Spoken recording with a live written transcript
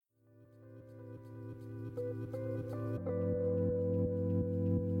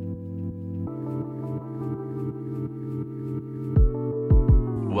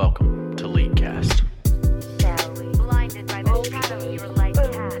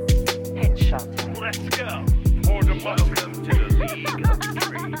Welcome to the League of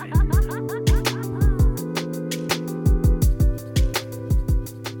Draven.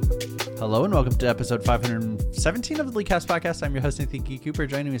 Hello and welcome to episode 517 of the LeagueCast podcast. I'm your host, Nathan Key Cooper.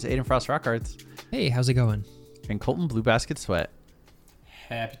 Joining me is Aiden Frost Rockards. Hey, how's it going? And Colton Blue Basket Sweat.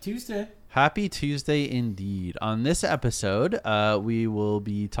 Happy Tuesday. Happy Tuesday indeed. On this episode, we will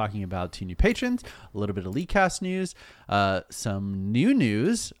be talking about 2 new patrons, a little bit of LeagueCast news, some new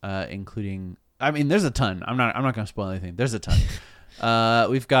news, including, I mean, there's a ton. I'm not going to spoil anything. There's a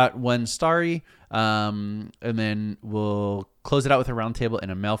ton. We've got one Starry, and then we'll close it out with a roundtable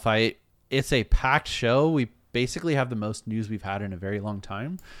and a mail fight. It's a packed show. We basically have the most news we've had in a very long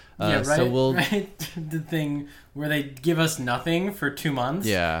time. Right. So The thing where they give us nothing for 2 months.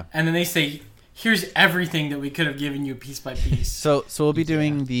 Yeah. And then they say, here's everything that we could have given you piece by piece. So we'll be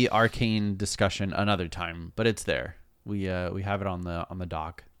doing the Arcane discussion another time, but it's there. We have it on the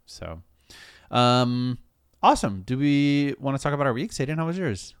doc. So, awesome. Do we want to talk about our weeks? Aiden, how was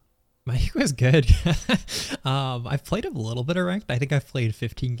yours? My week was good. I've played a little bit of ranked. I think I've played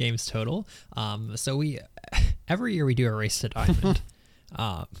 15 games total. So every year we do a race to diamond.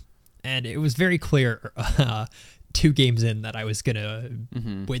 And it was very clear 2 games in that I was going to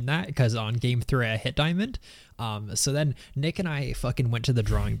win that because on game 3 I hit diamond. So then Nick and I fucking went to the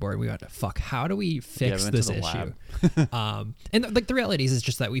drawing board. We went, fuck, how do we fix this issue? And like the reality is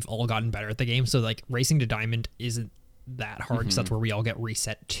just that we've all gotten better at the game. So like racing to diamond isn't that hard because that's where we all get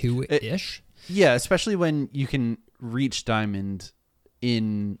reset to ish. Yeah, especially when you can reach diamond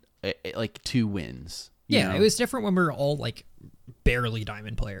in like 2 wins. Yeah, it was different when we were all like barely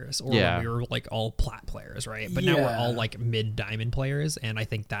diamond players or when we were like all plat players, right? But now we're all like mid diamond players, and I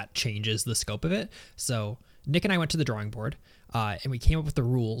think that changes the scope of it. So Nick and I went to the drawing board and we came up with the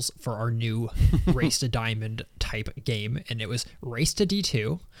rules for our new race to diamond type game, and it was race to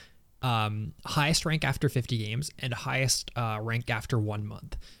D2, highest rank after 50 games, and highest rank after 1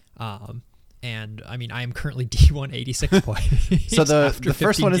 month. And I mean, I am currently D1 86 points. So the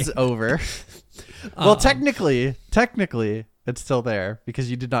first one is over. Well, technically, it's still there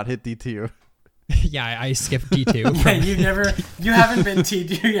because you did not hit D2. Yeah, I skipped D2. You haven't been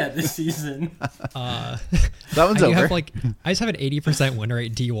T2 yet this season. That one's over. I just have an 80% win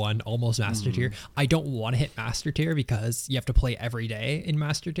rate D1, almost master tier. I don't want to hit master tier because you have to play every day in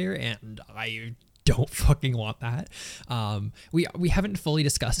master tier, and I don't fucking want that. We haven't fully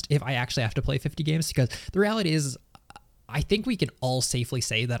discussed if I actually have to play 50 games because the reality is I think we can all safely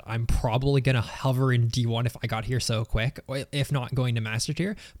say that I'm probably going to hover in D1 if I got here so quick, or if not going to master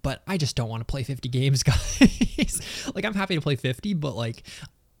tier, but I just don't want to play 50 games, guys. Like, I'm happy to play 50, but like,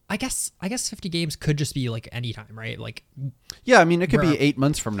 I guess 50 games could just be like anytime, right? Like, yeah, I mean, it could be 8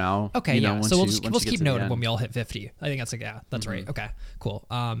 months from now. Okay, so we'll just keep note of when we all hit 50. I think that's that's right. Okay, cool.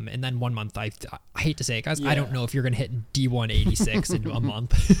 And then 1 month, I hate to say it, guys. Yeah. I don't know if you're gonna hit D1 86 in a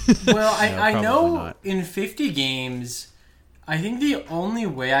month. Well, I know not. In 50 games, I think the only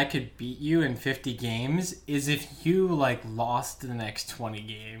way I could beat you in 50 games is if you like lost the next 20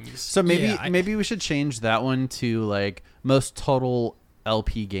 games. So maybe we should change that one to like most total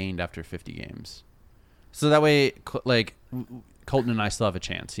LP gained after 50 games. So that way, like, Colton and I still have a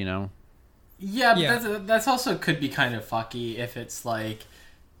chance, you know? Yeah, but that's also could be kind of fucky if it's like,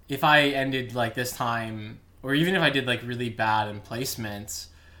 if I ended like this time, or even if I did like really bad in placements,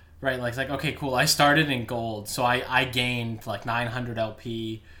 right? Like, it's like, okay, cool, I started in gold, so I gained like 900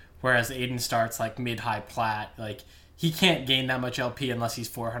 LP, whereas Aiden starts like mid-high plat. Like, he can't gain that much LP unless he's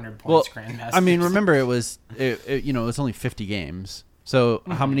 400 points Grandmaster. I mean, remember, it was only 50 games. So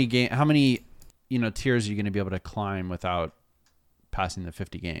how many tiers are you going to be able to climb without passing the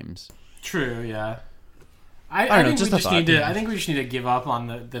 50 games? True, yeah. I think we just need to give up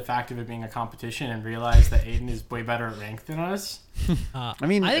on the fact of it being a competition and realize that Aiden is way better at rank than us. I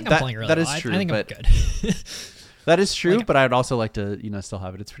mean, I think I'm playing really that well. is true. I think I'm good. That is true, but I'd also like to, still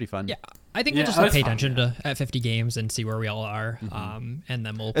have it. It's pretty fun. Yeah, I think we'll just pay attention to at 50 games and see where we all are, and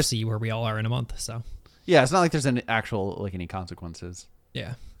then we'll see where we all are in a month. So. Yeah, it's not like there's any any consequences.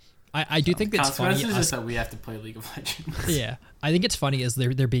 Yeah. I do think it's funny. Consequences is that we have to play League of Legends. Yeah. I think it's funny is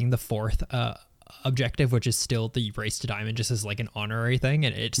there being the 4th objective, which is still the race to diamond, just as like an honorary thing,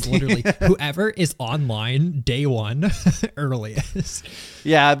 and it's literally whoever is online day 1 earliest.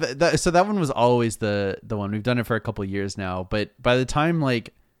 Yeah, so that one was always the one. We've done it for a couple of years now, but by the time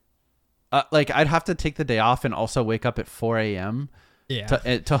like I'd have to take the day off and also wake up at 4 a.m. Yeah.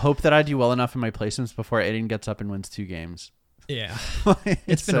 To hope that I do well enough in my placements before Aiden gets up and wins 2 games. Yeah.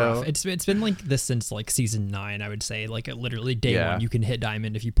 It's been rough. It's been like this since like season 9, I would say. Like literally day 1 you can hit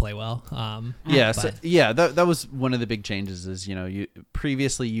diamond if you play well. That was one of the big changes is, you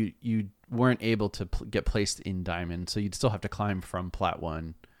previously you weren't able to get placed in Diamond, so you'd still have to climb from Plat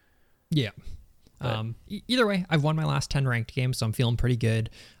 1. Yeah. Either way, I've won my last 10 ranked games, so I'm feeling pretty good.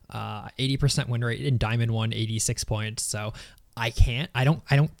 80% win rate in Diamond 1, 86 points. So I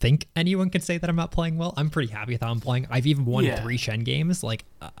don't think anyone can say that I'm not playing well. I'm pretty happy with how I'm playing. I've even won 3 Shen games. Like,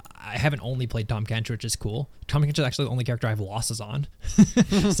 I haven't only played Tahm Kench, which is cool. Tahm Kench is actually the only character I have losses on.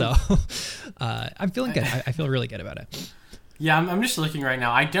 So I'm feeling good. I feel really good about it. Yeah, I'm just looking right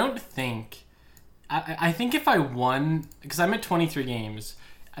now. I don't think... I think if I won... Because I'm at 23 games.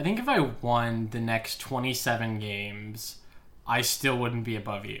 I think if I won the next 27 games, I still wouldn't be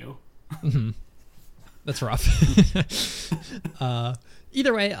above you. Mm-hmm. That's rough.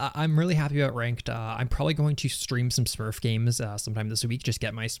 Either way, I'm really happy about ranked. I'm probably going to stream some Smurf games sometime this week. Just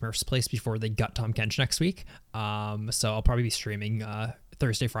get my Smurfs placed before they gut Tahm Kench next week. So I'll probably be streaming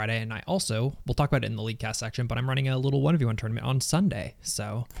Thursday, Friday, and we'll talk about it in the League Cast section, but I'm running a little 1v1 tournament on Sunday.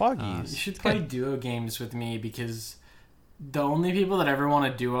 So Foggies. You should play duo games with me, because the only people that ever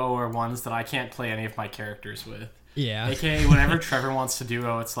want to duo are ones that I can't play any of my characters with. Yeah. AKA whenever Trevor wants to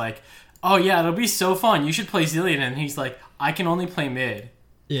duo, it's like, oh yeah, it'll be so fun. You should play Zilean. And he's like, I can only play mid.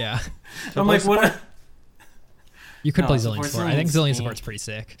 Yeah. I'm like, what? You could play Zilean support. I think Zilean support's pretty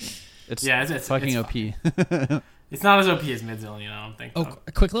sick. It's it's fucking OP. It's not as OP as mid Zilean, I don't think. Oh,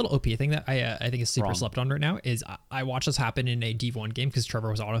 a quick little OP thing that I think is super slept on right now is I watched this happen in a D1 game because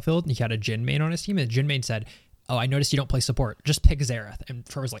Trevor was autofilled and he had a Jhin main on his team, and Jhin main said, oh, I noticed you don't play support. Just pick Xerath. And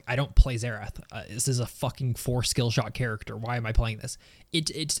Trevor's like, I don't play Xerath. This is a fucking 4 skill shot character. Why am I playing this?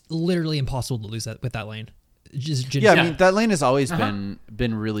 It's literally impossible to lose that with that lane. I mean, that lane has always been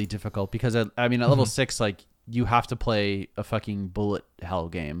really difficult because, I mean, at level 6, like, you have to play a fucking bullet hell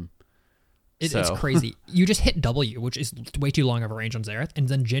game. It's crazy. You just hit W, which is way too long of a range on Xerath, and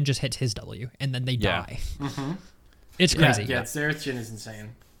then Jhin just hits his W, and then they die. Mm-hmm. It's crazy. Yeah, Xerath Jhin is insane.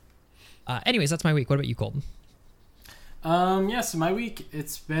 Anyways, that's my week. What about you, Colton? So my week,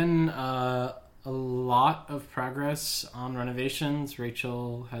 it's been a lot of progress on renovations.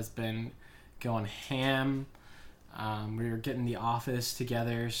 Rachel has been going ham. We're getting the office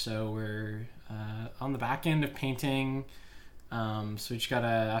together, so we're on the back end of painting. So we just gotta,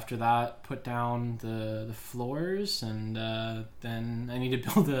 after that, put down the floors, and then I need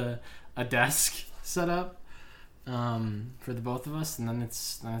to build a desk setup for the both of us, and then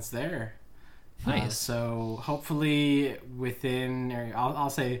it's there. Nice. So hopefully within, or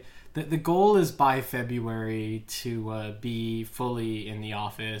I'll say that the goal is by February to be fully in the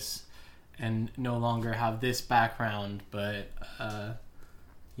office and no longer have this background, but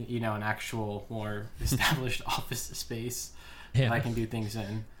an actual more established office space that I can do things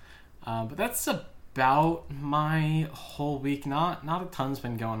in. But that's about my whole week. Not a ton's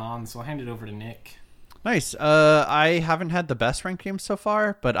been going on, so I'll hand it over to Nick. Nice. I haven't had the best ranked games so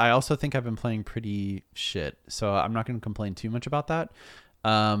far, but I also think I've been playing pretty shit, so I'm not going to complain too much about that.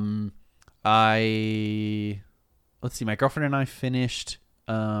 Let's see, my girlfriend and I finished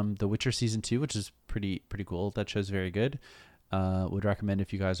The Witcher Season 2, which is pretty cool. That show's very good. Would recommend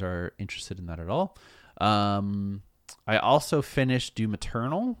if you guys are interested in that at all. I also finished Doom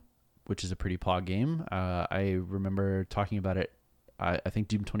Eternal, which is a pretty pog game. I remember talking about it, I think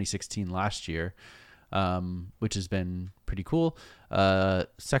Doom 2016 last year, which has been pretty cool.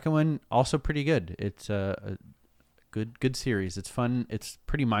 Second one, also pretty good. It's a good series. It's fun. It's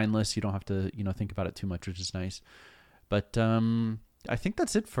pretty mindless. You don't have to think about it too much, which is nice. But I think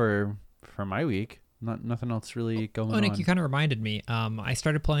that's it for my week. Nothing else really going on. Nick, you kind of reminded me. I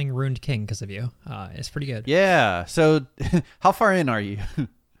started playing Ruined King because of you. It's pretty good. Yeah. So how far in are you?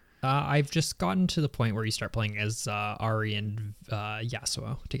 I've just gotten to the point where you start playing as Ari and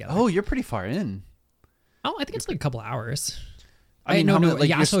Yasuo together. Oh, you're pretty far in. Oh, I think it's like a couple hours. I mean,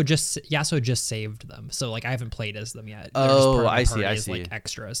 Yasuo just saved them, so like I haven't played as them yet. I see. Like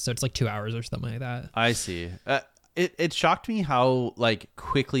extras, so it's like 2 hours or something like that. I see. It shocked me how like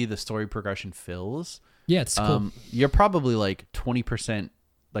quickly the story progression fills. Yeah, it's cool. You're probably like 20%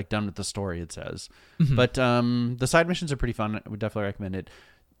 like done with the story, it says. Mm-hmm. But the side missions are pretty fun. I would definitely recommend it.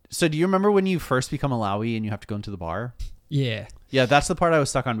 So do you remember when you first become a Lowy and you have to go into the bar? Yeah. Yeah, that's the part I was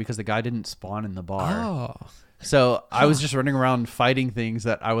stuck on because the guy didn't spawn in the bar. Oh. So I was just running around fighting things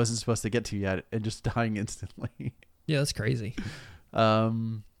that I wasn't supposed to get to yet and just dying instantly. Yeah, that's crazy.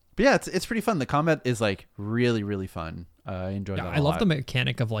 But yeah, it's pretty fun. The combat is like really, really fun. I enjoy that a lot. I love the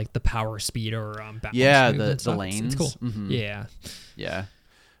mechanic of like the power speed or the lanes. It's cool. Mm-hmm. Yeah.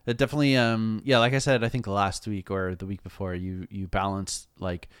 It definitely like I said, I think last week or the week before, you balance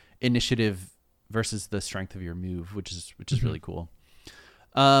like initiative versus the strength of your move, which is really cool.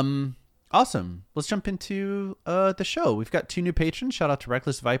 Awesome. Let's jump into the show. We've got 2 new patrons. Shout out to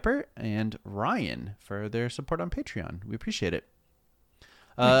Reckless Viper and Ryan for their support on Patreon. We appreciate it.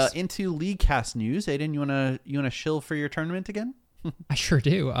 Nice. Into League Cast news. Aiden, you wanna shill for your tournament again? I sure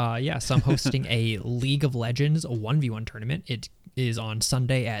do. So I'm hosting a League of Legends 1v1 tournament. It is on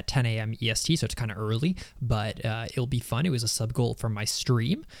Sunday at 10 a.m. EST, so it's kind of early, but it'll be fun. It was a sub goal from my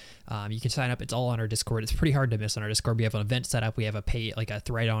stream. You can sign up. It's all on our Discord. It's pretty hard to miss on our Discord. We have an event set up. We have a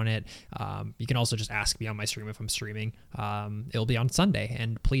thread on it. You can also just ask me on my stream if I'm streaming. It'll be on Sunday,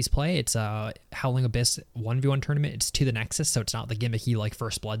 and please play. It's Howling Abyss 1v1 tournament. It's to the Nexus, so it's not the gimmicky like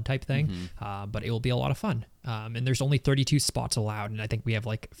First Blood type thing, but it will be a lot of fun. And there's only 32 spots allowed, and I think we have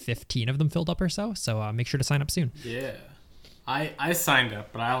like 15 of them filled up or so. So make sure to sign up soon. Yeah. I signed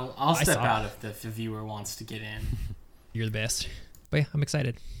up, but I'll step out if the viewer wants to get in. You're the best. But yeah, I'm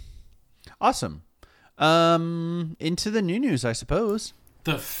excited. Awesome. Into the new news, I suppose.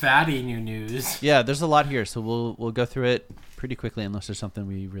 The fatty new news. Yeah, there's a lot here, so we'll go through it pretty quickly unless there's something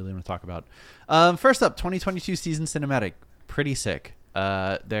we really want to talk about. First up, 2022 season cinematic. Pretty sick.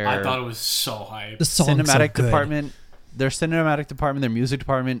 I thought it was so hype. The song's cinematic so good. department, their cinematic department, their music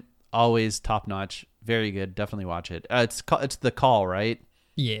department, always top notch. Very good. Definitely watch it. It's The Call, right?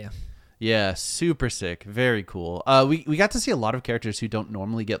 Yeah. Yeah, super sick. Very cool. We got to see a lot of characters who don't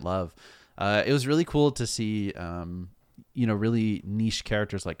normally get love. It was really cool to see, really niche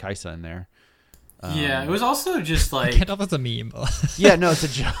characters like Kaisa in there. Yeah, it was also just like... I can't tell if it's a meme. Yeah, no, it's a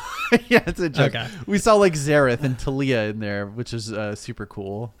joke. Yeah, it's a joke. Okay. We saw like Zareth and Talia in there, which is super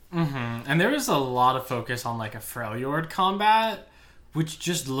cool. Mm-hmm. And there was a lot of focus on like a Freljord combat, which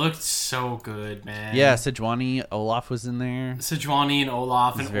just looked so good, man. Yeah, Sejuani, Olaf was in there. Sejuani and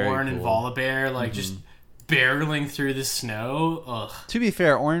Olaf and very Ornn and cool. Volibear, like just barreling through the snow. Ugh. To be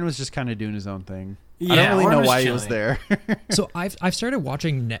fair, Ornn was just kind of doing his own thing. Yeah, I don't really Ornn know was why he was chilling. there. So I've started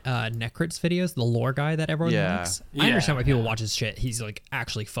watching Necrit's videos, the lore guy that everyone Yeah. likes. Yeah, I understand why people yeah. watch his shit. He's like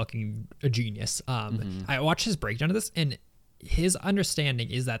actually fucking a genius. I watched his breakdown of this, and his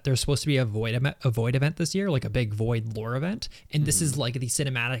understanding is that there's supposed to be a void event this year, like a big void lore event, and this is like the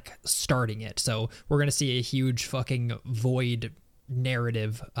cinematic starting it. So we're gonna see a huge fucking void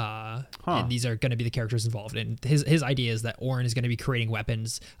narrative, and these are going to be the characters involved. And his idea is that Ornn is going to be creating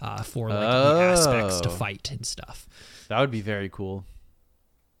weapons for like the aspects to fight and stuff. That would be very cool.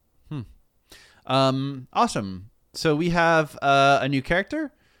 Awesome. So we have a new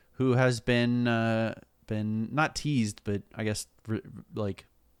character who has been not teased, but I guess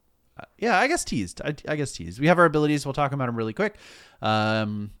I guess teased. I guess teased. We have our abilities. We'll talk about them really quick. I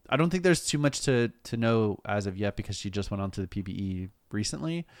don't think there's too much to know as of yet because she just went on to the PBE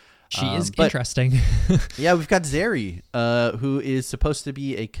recently. She is but interesting. Yeah, we've got Zeri, who is supposed to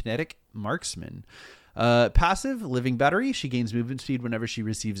be a kinetic marksman. Passive, living battery. She gains movement speed whenever she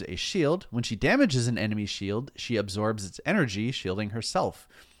receives a shield. When she damages an enemy shield, she absorbs its energy, shielding herself.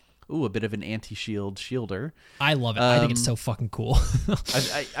 Ooh, a bit of an anti-shield shielder. I love it. I think it's so fucking cool.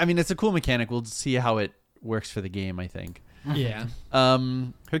 I mean, it's a cool mechanic. We'll see how it works for the game, I think. Yeah.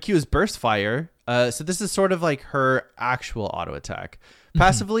 Her Q is burst fire. So this is sort of like her actual auto attack.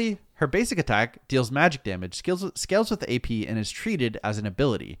 Passively, her basic attack deals magic damage, scales with AP, and is treated as an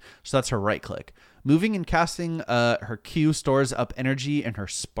ability. So that's her right click. Moving and casting her Q stores up energy in her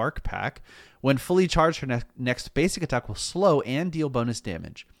spark pack. When fully charged, her next basic attack will slow and deal bonus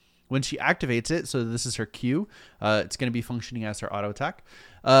damage. When she activates it, so this is her Q, it's going to be functioning as her auto attack.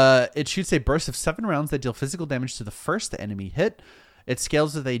 It shoots a burst of 7 rounds that deal physical damage to the first enemy hit. It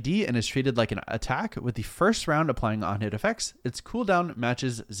scales with AD and is treated like an attack, with the first round applying on-hit effects. Its cooldown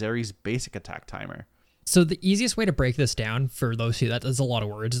matches Zeri's basic attack timer. So the easiest way to break this down for those who that is a lot of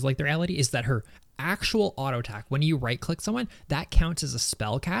words is like the reality is that her actual auto attack, when you right click someone, that counts as a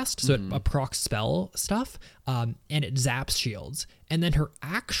spell cast, so it procs spell stuff, and it zaps shields. And then her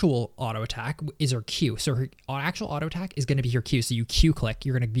actual auto attack is her Q. So her actual auto attack is going to be her Q. So you Q click,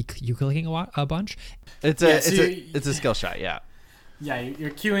 you're going to be Q clicking a bunch. It's a skill shot, yeah. Yeah, you're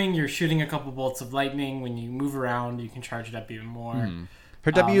queuing, you're shooting a couple bolts of lightning. When you move around, you can charge it up even more.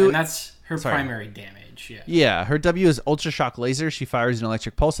 Her W, and that's her primary damage. Yeah. Yeah, her W is Ultra Shock Laser. She fires an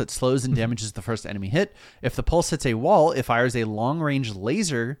electric pulse that slows and damages the first enemy hit. If the pulse hits a wall, it fires a long-range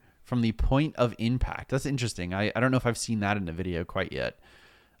laser from the point of impact. That's interesting. I don't know if I've seen that in the video quite yet.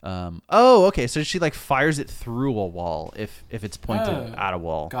 Okay, so she like fires it through a wall if it's pointed at a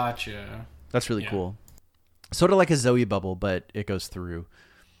wall. Gotcha. That's really cool. Sort of like a Zoe bubble, but it goes through.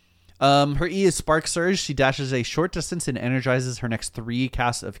 Her E is Spark Surge. She dashes a short distance and energizes her next 3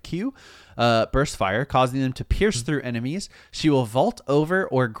 casts of Q, Burst Fire, causing them to pierce through enemies. She will vault over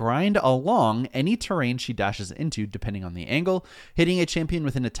or grind along any terrain she dashes into, depending on the angle. Hitting a champion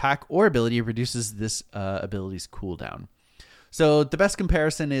with an attack or ability reduces this ability's cooldown. So the best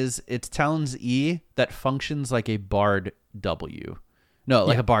comparison is it's Talon's E that functions like a Bard W. No,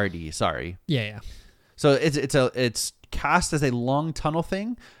 like a Bard E, sorry. Yeah. So it's cast as a long tunnel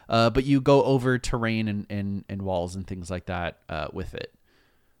thing, but you go over terrain and walls and things like that with it.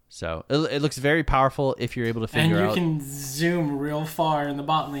 So it looks very powerful if you're able to figure out. And you can zoom real far in the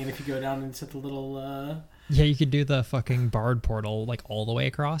bot lane if you go down into the little. Yeah, you could do the fucking Bard portal like all the way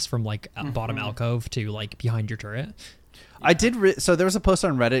across from like bottom alcove to like behind your turret. I did. So there was a post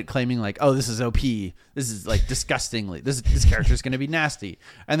on Reddit claiming like, "Oh, this is OP. This is like disgustingly. This character is going to be nasty."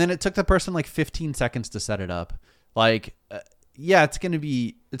 And then it took the person like 15 seconds to set it up. Like, yeah, it's gonna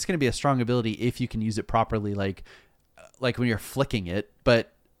be a strong ability if you can use it properly. Like when you're flicking it,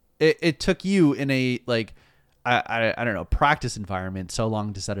 but it took you in a like I don't know, practice environment so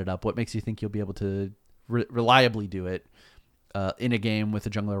long to set it up. What makes you think you'll be able to reliably do it in a game with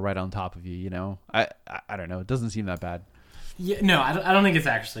a jungler right on top of you? You know, I don't know. It doesn't seem that bad. Yeah, no, I don't think it's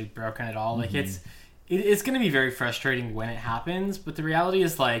actually broken at all. Like it's going to be very frustrating when it happens, but the reality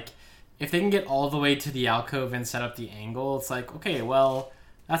is like if they can get all the way to the alcove and set up the angle, it's like okay, well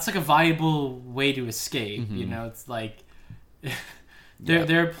that's like a viable way to escape. You know, it's like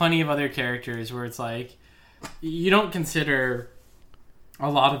there are plenty of other characters where it's like you don't consider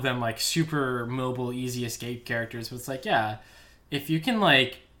a lot of them like super mobile, easy escape characters, but it's like yeah, if you can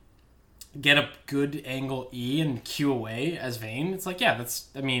like get a good angle E and Q away as Vayne, it's like you're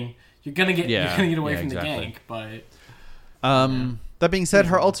gonna get away from exactly. the gank, but that being said,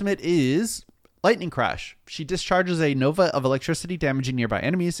 her ultimate is Lightning Crash. She discharges a nova of electricity damaging nearby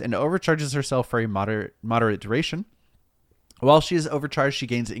enemies and overcharges herself for a moderate duration. While she is overcharged, she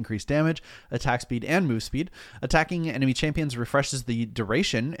gains increased damage, attack speed, and move speed. Attacking enemy champions refreshes the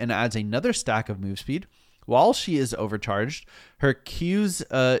duration and adds another stack of move speed. While she is overcharged, her Q's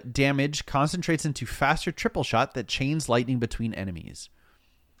damage concentrates into faster triple shot that chains lightning between enemies.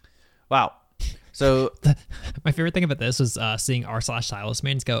 Wow. So my favorite thing about this was seeing r/Silas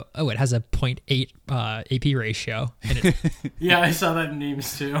mains go, oh, it has a 0.8 AP ratio. And yeah, I saw that in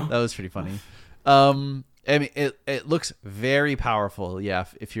memes too. That was pretty funny. I mean, it looks very powerful. Yeah,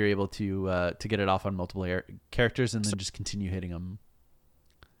 if you're able to get it off on multiple characters and then just continue hitting them.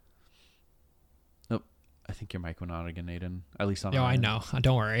 I think your mic went on again, Aiden. At least on. No, I know.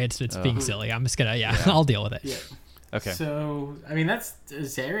 Don't worry. It's being silly. I'm just gonna I'll deal with it. Yeah. Okay. So I mean that's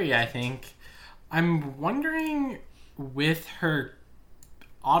Zeri. I think I'm wondering with her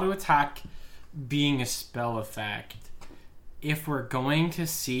auto attack being a spell effect, if we're going to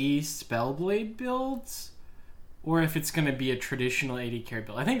see Spellblade builds, or if it's going to be a traditional AD carry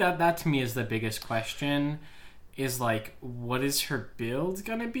build. I think that to me is the biggest question. Is like, what is her build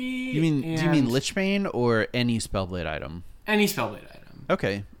gonna be? Do you mean Lichbane or any Spellblade item? Any Spellblade item.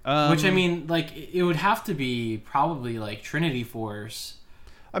 Okay. Which I mean, like, it would have to be probably like Trinity Force.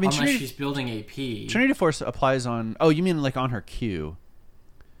 I mean, unless she's building AP. Trinity Force applies on. Oh, you mean like on her Q?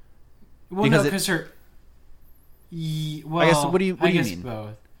 Well, no, because her. Well, I guess. What do you mean?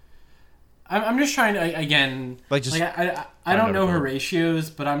 Both. I'm just trying to again. Like just. I don't know her ratios,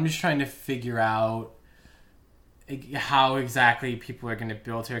 but I'm just trying to figure out how exactly people are going to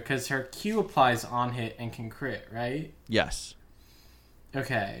build her, because her Q applies on hit and can crit, right? Yes.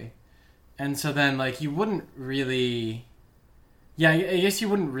 Okay. And so then, like, you wouldn't really... Yeah, I guess you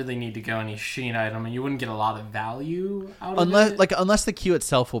wouldn't really need to go any Sheen item, and you wouldn't get a lot of value out of it. Unless the Q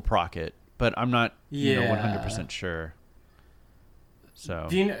itself will proc it, but I'm not 100% sure. So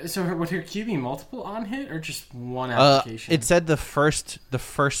would her Q be multiple on hit or just one application? It said the first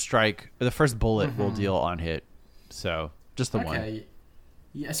strike, or the first bullet will deal on hit. So just the one.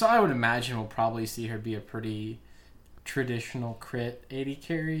 Yeah, so I would imagine we'll probably see her be a pretty traditional crit AD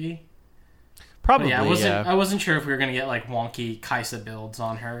carry. Probably. But yeah, I wasn't sure if we were gonna get like wonky Kai'Sa builds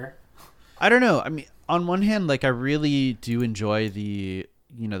on her. I don't know. I mean, on one hand, like I really do enjoy the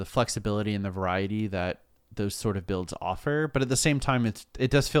the flexibility and the variety that those sort of builds offer, but at the same time,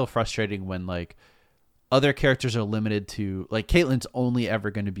 it does feel frustrating when like other characters are limited to, like, Caitlyn's only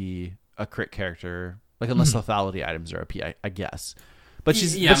ever going to be a crit character. Like, unless lethality items are OP, I guess. But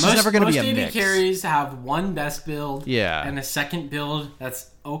she's never going to be a mix. Most AD carries have one best build and a second build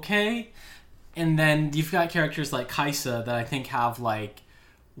that's okay. And then you've got characters like Kai'Sa that I think have, like,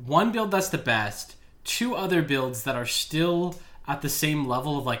 one build that's the best, two other builds that are still at the same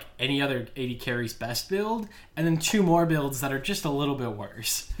level of like any other AD carry's best build, and then 2 more builds that are just a little bit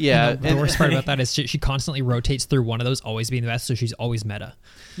worse. Yeah, The worst part about that is she constantly rotates through one of those always being the best, so she's always meta.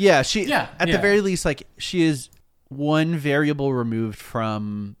 Yeah, at the yeah. very least, like, she is one variable removed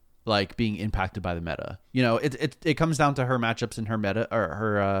from like being impacted by the meta. You know, it comes down to her matchups and her meta,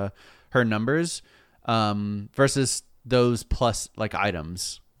 or her numbers, versus those plus like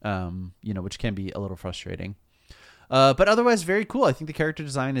items, you know, which can be a little frustrating. But otherwise, very cool. I think the character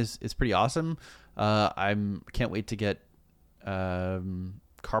design is pretty awesome. Can't wait to get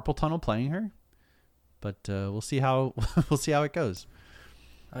Carpal Tunnel playing her, but we'll see how it goes.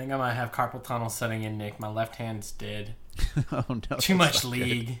 I think I might have carpal tunnel setting in, Nick. My left hand's dead. Oh no! Too much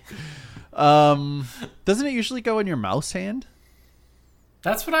League. Doesn't it usually go in your mouse hand?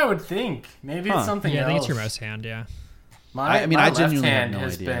 That's what I would think. Maybe it's something Yeah, else. I think it's your mouse hand. Yeah. I genuinely have no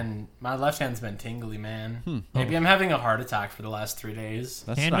idea. My left hand's been tingly, man. Maybe I'm having a heart attack for the last 3 days.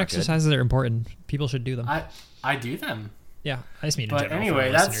 That's Hand not exercises are important. People should do them. I do them. Yeah, I just mean in But general.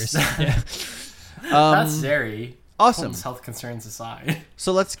 anyway, for our that's listeners. Yeah. that's Zeri. Awesome. Health concerns aside.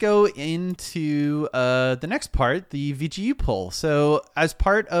 So let's go into the next part, the VGU poll. So as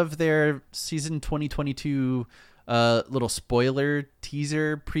part of their season 2022 little spoiler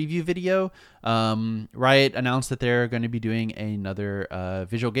teaser preview video, Riot announced that they're going to be doing another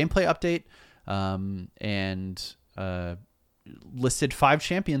visual gameplay update, and listed 5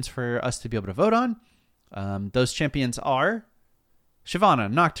 champions for us to be able to vote on. Those champions are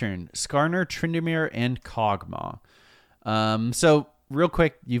Shyvana, Nocturne, Skarner, Tryndamere, and Kog'Maw. So real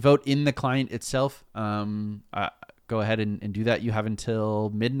quick, you vote in the client itself. Go ahead and do that. You have until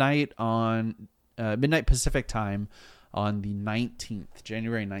midnight on midnight Pacific time on the 19th,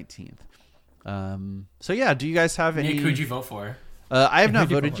 January 19th. So yeah, do you guys have any? Nick, who'd you vote for? I have not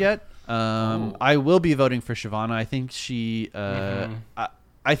voted yet. I will be voting for Shyvana. I think she.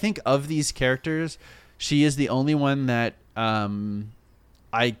 I think of these characters, she is the only one that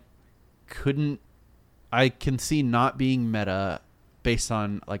I can see not being meta based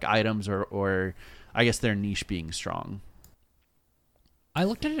on like items or I guess their niche being strong. I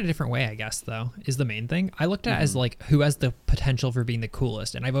looked at it a different way, I guess, though, is the main thing. I looked at it as like who has the potential for being the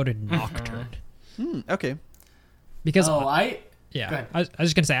coolest, and I voted Nocturne. Okay. Because Go I ahead. was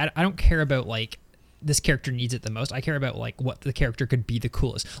just gonna say I don't care about like this character needs it the most. I care about like what the character could be the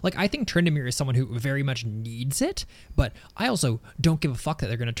coolest. Like I think Tryndamere is someone who very much needs it, but I also don't give a fuck that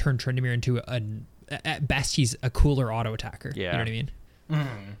they're gonna turn Tryndamere into at best he's a cooler auto attacker. Yeah. You know what I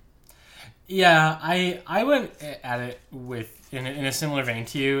mean? Yeah, I went at it with in a similar vein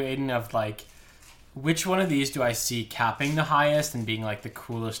to you, Aiden, of like which one of these do I see capping the highest and being like the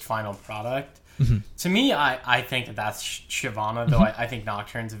coolest final product? To me, I think that's Shyvana, though I think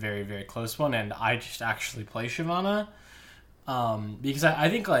Nocturne's a very, very close one, and I just actually play Shyvana. Because I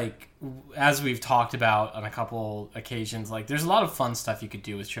think, like, as we've talked about on a couple occasions, like, there's a lot of fun stuff you could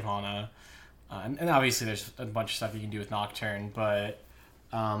do with Shyvana. And obviously there's a bunch of stuff you can do with Nocturne, but,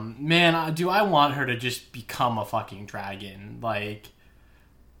 man, do I want her to just become a fucking dragon. Like,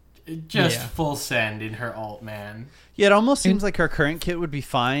 just full send in her ult, man. Yeah, it almost seems like her current kit would be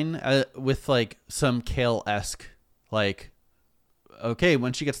fine with like some Kale-esque, like, okay,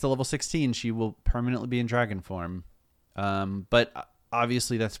 when she gets to level 16, she will permanently be in dragon form. But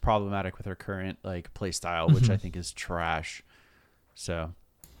obviously that's problematic with her current like play style, which I think is trash. So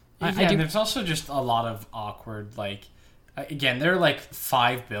and there's also just a lot of awkward, like, again, there are like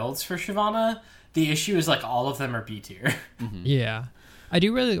 5 builds for Shyvana. The issue is like all of them are B tier. Yeah. I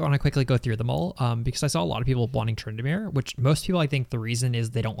do really want to quickly go through them all, because I saw a lot of people wanting Tryndamere, which most people, I think the reason is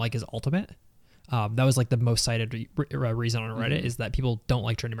they don't like his ultimate. That was like the most cited reason on Reddit is that people don't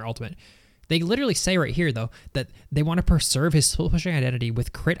like Tryndamere ultimate. They literally say right here, though, that they want to preserve his split pushing identity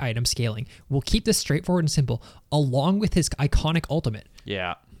with crit item scaling. We'll keep this straightforward and simple, along with his iconic ultimate.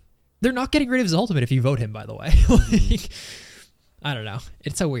 yeah. They're not getting rid of his ultimate if you vote him, by the way. Like, I don't know.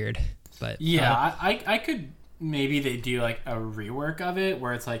 It's so weird. But Yeah, I could... Maybe they do like a rework of it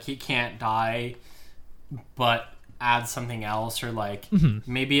where it's like he can't die, but add something else, or like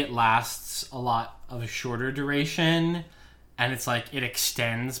maybe it lasts a lot of a shorter duration, and it's like it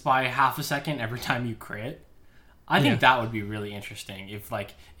extends by half a second every time you crit. I think that would be really interesting if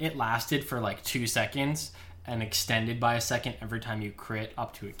like it lasted for like 2 seconds and extended by a second every time you crit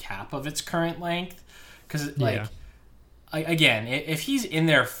up to a cap of its current length, because like. Again, if he's in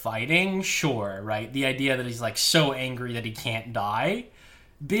there fighting, sure, right? The idea that he's, like, so angry that he can't die.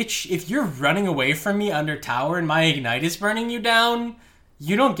 Bitch, if you're running away from me under tower and my Ignite is burning you down,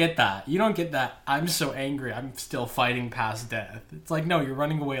 you don't get that. You don't get that, I'm so angry, I'm still fighting past death. It's like, no, you're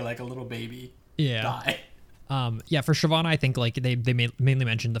running away like a little baby. yeah. Die. Yeah, for Shyvana, I think like they mainly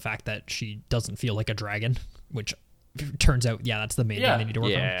mentioned the fact that she doesn't feel like a dragon, which turns out, that's the main thing they need to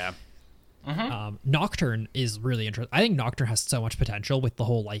work on. Yeah. Nocturne is really interesting. I think Nocturne has so much potential with the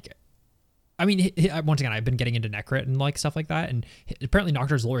whole like. I mean, once again, I've been getting into Necrit and like stuff like that, and apparently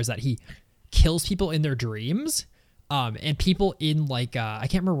Nocturne's lore is that he kills people in their dreams, and people in like I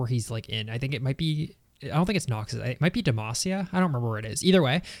can't remember where he's like in. I think it might be. I don't think it's Noxus. It might be Demacia. I don't remember where it is. Either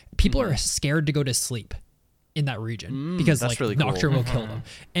way, people are scared to go to sleep in that region because like really Nocturne cool. will kill them.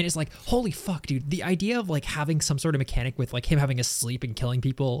 And it's like, holy fuck, dude. The idea of like having some sort of mechanic with like him having a sleep and killing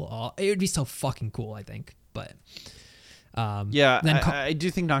people, it would be so fucking cool, I think. But I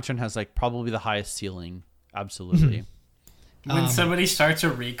do think Nocturne has like probably the highest ceiling. Absolutely. When somebody starts a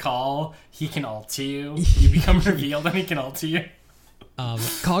recall, he can ult you. You become revealed and he can ult you.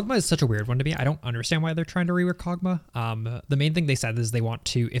 Kog'Maw is such a weird one to me. I don't understand why they're trying to rework Kog'Maw. The main thing they said is they want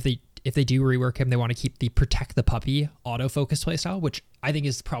to, if they do rework him, they want to keep the protect the puppy autofocus playstyle, which I think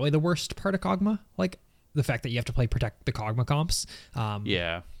is probably the worst part of Kog'Maw. Like the fact that you have to play protect the Kog'Maw comps.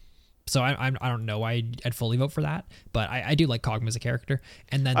 So I don't know why I'd fully vote for that, but I do like Kog'Maw as a character.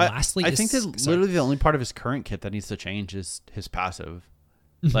 And then lastly, I think that literally the only part of his current kit that needs to change is his passive.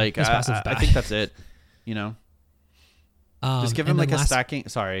 Like His passive's I bad. think that's it. You know. Just give him like a stacking.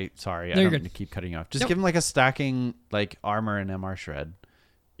 Sorry. I don't mean to keep cutting you off. Just give him like a stacking like armor and MR shred.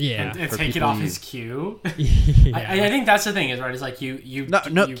 Yeah, and take it off his Q. yeah. I think that's the thing is right. It's like you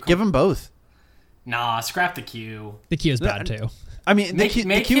give him both. Nah, scrap the Q. The Q is bad too. I mean, Make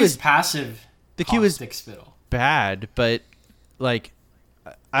the Q his is passive. the Q is Caustic Spittle. bad, but like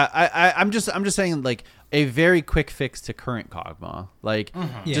I'm just saying like a very quick fix to current Kog'Maw. Like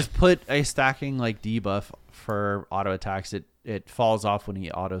just put a stacking like debuff for auto attacks. It falls off when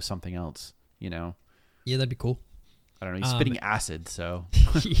he auto something else. You know. Yeah, that'd be cool. I don't know. He's spitting acid, so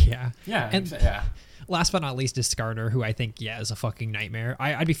yeah. Yeah. Last but not least is Skarner, who I think is a fucking nightmare.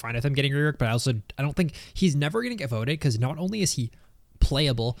 I'd be fine with him getting reworked, but I don't think he's never gonna get voted because not only is he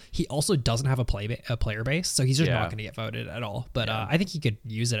playable, he also doesn't have a player base, so he's just not gonna get voted at all. But I think he could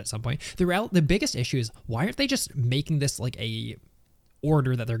use it at some point. The biggest issue is why aren't they just making this like a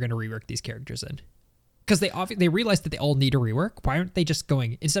order that they're gonna rework these characters in? Because they realize that they all need a rework. Why aren't they just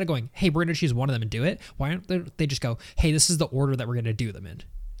going, instead of going, hey, we're going to choose one of them and do it, why aren't they just go, hey, this is the order that we're going to do them in?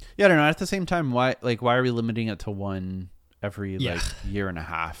 Yeah, I don't know. At the same time, why are we limiting it to one every like year and a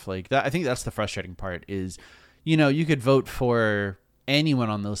half? Like that, I think that's the frustrating part is, you know, you could vote for anyone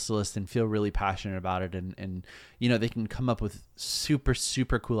on this list and feel really passionate about it. And you know, they can come up with super,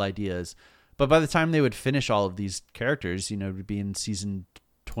 super cool ideas. But by the time they would finish all of these characters, you know, it would be in season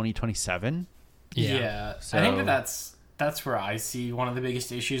 2027. Yeah. So, I think that's where I see one of the biggest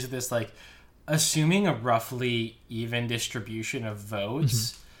issues of this. Like, assuming a roughly even distribution of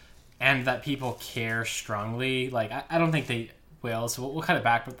votes and that people care strongly, like, I don't think they will, so we'll cut it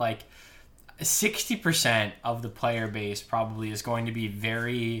back, but like 60% of the player base probably is going to be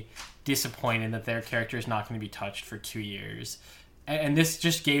very disappointed that their character is not going to be touched for 2 years. And this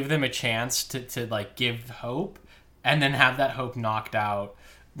just gave them a chance to like give hope and then have that hope knocked out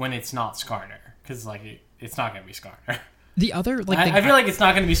when it's not Skarner. Because, like, it's not going to be Skarner. The other, like... I feel like it's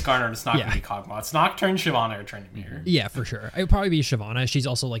not going to be Skarner and it's not going to be Kog'Maw. It's Nocturne, Shyvana, or Tryndamere. Yeah, for sure. It would probably be Shyvana. She's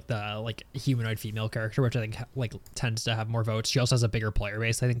also, like, the, like, humanoid female character, which I think, like, tends to have more votes. She also has a bigger player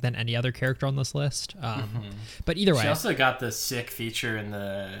base, I think, than any other character on this list. But either way... She also got the sick feature in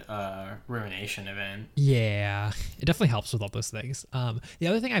the Ruination event. Yeah, it definitely helps with all those things. The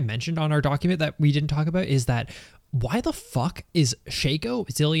other thing I mentioned on our document that we didn't talk about is that why the fuck is Shaco,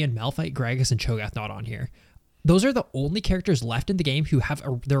 Zilean, Malphite, Gragas, and Cho'Gath not on here? Those are the only characters left in the game who have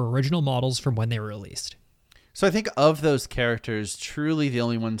their original models from when they were released. So I think of those characters, truly the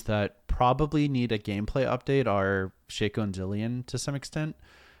only ones that probably need a gameplay update are Shaco and Zilean to some extent.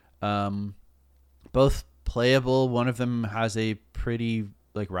 Both playable. One of them has a pretty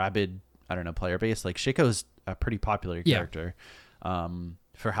like rabid, I don't know, player base. Like Shaco's a pretty popular character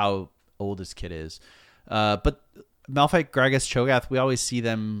for how old this kid is. But Malphite, Gragas, Cho'Gath, we always see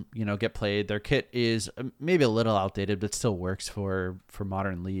them, you know, get played. Their kit is maybe a little outdated, but still works for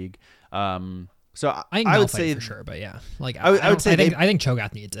Modern League. So I would say for sure, but yeah, like I would say I think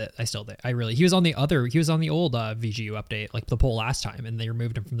Cho'Gath needs it. I still think he was on the old VGU update, like the poll last time, and they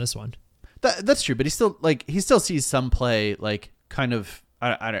removed him from this one. That's true, but he still sees some play, like kind of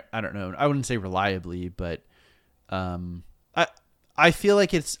I don't know. I wouldn't say reliably, but I feel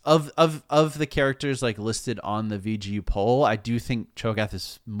like it's of the characters like listed on the VGU poll, I do think Cho'Gath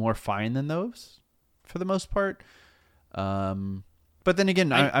is more fine than those for the most part. But then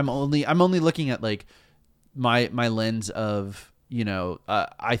again, I'm only looking at like my lens of, you know,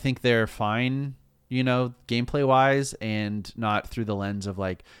 I think they're fine gameplay wise, and not through the lens of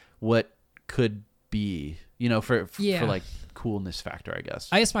like what could be, for like coolness factor, I guess.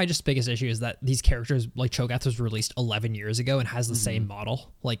 I guess my just biggest issue is that these characters, like Cho'Gath was released 11 years ago and has the same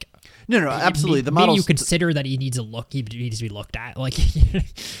model. Like, no, absolutely. The model. Maybe you consider that he needs to be looked at. Like,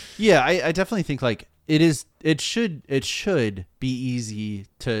 yeah, I definitely think like it should be easy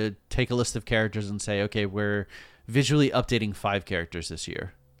to take a list of characters and say, okay, we're visually updating 5 characters this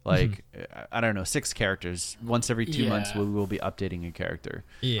year. Like, I don't know, 6 characters. Once every 2 months, we will be updating a character.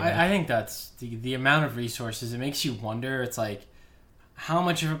 Yeah. I think that's the amount of resources. It makes you wonder. It's like, how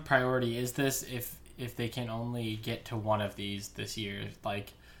much of a priority is this if they can only get to one of these this year?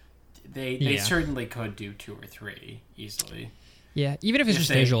 Like, they certainly could do 2 or 3 easily. Yeah, even if it's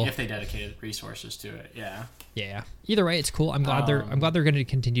just visual. If they dedicated resources to it, yeah. Yeah. Either way, it's cool. I'm glad they're going to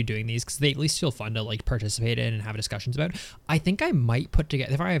continue doing these because they at least feel fun to like participate in and have discussions about. I think I might put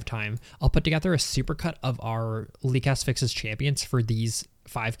together, if I have time, I'll put together a supercut of our LeagueCast Fixes champions for these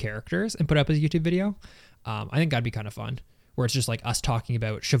 5 characters and put up as a YouTube video. I think that'd be kind of fun. Where it's just like us talking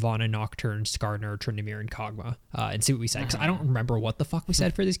about Shyvana, Nocturne, Skarner, Tryndamere, and Kog'Maw, and see what we said. Because I don't remember what the fuck we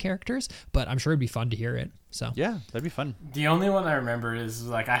said for these characters, but I'm sure it'd be fun to hear it. So yeah, that'd be fun. The only one I remember is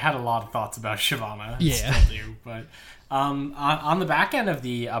like I had a lot of thoughts about Shyvana. Yeah, still do. But on the back end of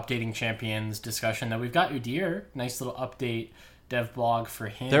the updating champions discussion, though, we've got Udyr. Nice little update dev blog for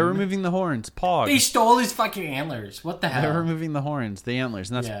him. They're removing the horns. Pog. They stole his fucking antlers. What the hell? They're removing the horns, the antlers,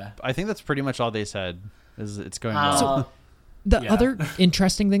 and that's. I think that's pretty much all they said. Is it's going well. Other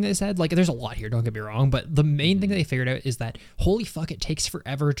interesting thing they said, like, there's a lot here, don't get me wrong, but the main thing that they figured out is that, holy fuck, it takes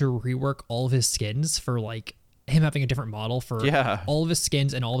forever to rework all of his skins for, like, him having a different model for all of his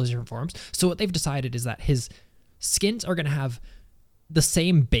skins and all of his different forms. So what they've decided is that his skins are going to have the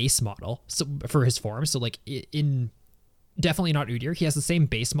same base model for his forms. So, like, in... Definitely not Udyr. He has the same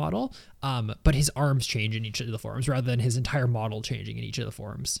base model, but his arms change in each of the forms rather than his entire model changing in each of the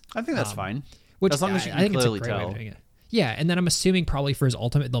forms. I think that's fine. Which, as long as you can clearly tell. Way of doing it. Yeah, and then I'm assuming probably for his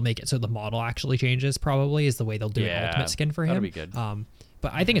ultimate, they'll make it so the model actually changes, probably, is the way they'll do an ultimate skin for him. That'll be good.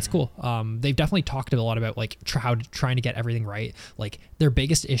 But I think it's cool. They've definitely talked a lot about, like, trying to get everything right. Like, their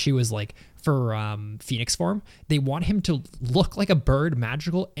biggest issue is, like, for Phoenix form, they want him to look like a bird,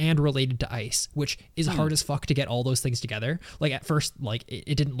 magical, and related to ice, which is hard as fuck to get all those things together. Like, at first, like,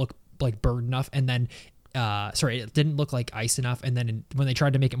 it didn't look like bird enough, and then... it didn't look like ice enough, and then when they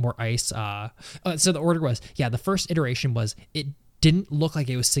tried to make it more ice, so the order was, the first iteration was it didn't look like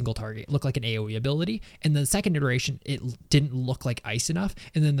it was single target, it looked like an AoE ability, and then the second iteration it didn't look like ice enough,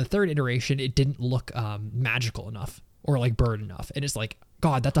 and then the third iteration it didn't look magical enough or like bird enough, and it's like,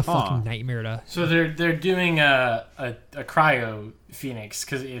 God, that's a fucking nightmare to. So they're doing a cryo Phoenix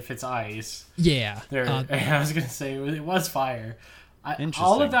because if it's ice, I was gonna say it was fire.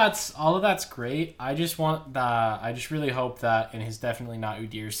 All of that's great. I just really hope that in his definitely not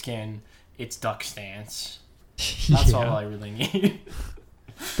Udyr skin, it's duck stance. That's all I really need.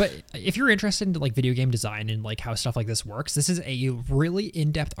 But if you're interested in like video game design and like how stuff like this works, this is a really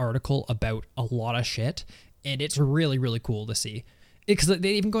in-depth article about a lot of shit, and it's really, really cool to see. Because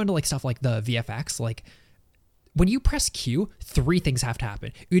they even go into like stuff like the VFX, like. When you press Q, 3 things have to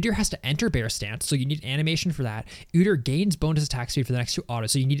happen. Udyr has to enter bear stance, so you need animation for that. Udyr gains bonus attack speed for the next 2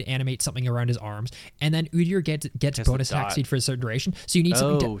 autos, so you need to animate something around his arms. And then Udyr gets bonus attack speed for a certain duration, so you need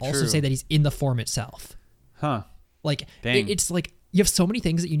something to also say that he's in the form itself. Huh. Like, it's like, you have so many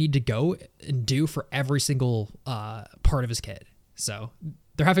things that you need to go and do for every single part of his kit. So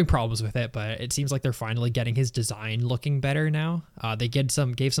they're having problems with it, but it seems like they're finally getting his design looking better now. They gave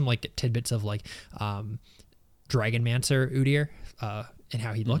some like tidbits of like... Dragonmancer Udyr and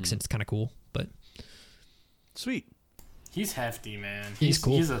how he looks, and it's kind of cool. But sweet, he's hefty, man. He's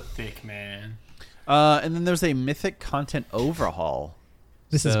cool. He's a thick man. And then there's a mythic content overhaul.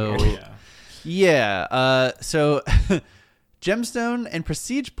 This is weird. So gemstone and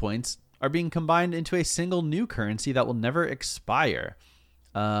prestige points are being combined into a single new currency that will never expire.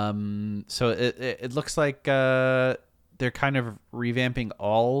 So it looks like they're kind of revamping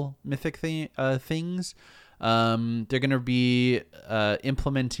all mythic things. They're going to be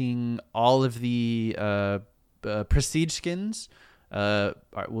implementing all of the prestige skins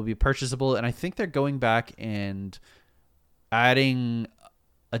will be purchasable, and I think they're going back and adding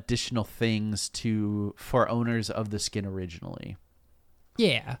additional things for owners of the skin originally.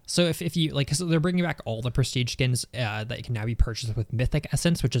 Yeah. So if you like, so they're bringing back all the prestige skins that can now be purchased with Mythic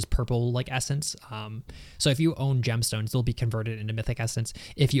Essence, which is purple like essence. So if you own gemstones, they'll be converted into Mythic Essence.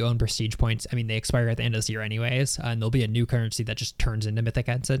 If you own prestige points, I mean, they expire at the end of this year anyways, and there'll be a new currency that just turns into Mythic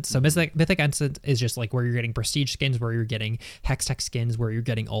Essence. So Mythic Essence is just like where you're getting prestige skins, where you're getting Hextech skins, where you're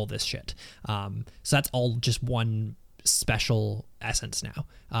getting all this shit. So that's all just one special essence now,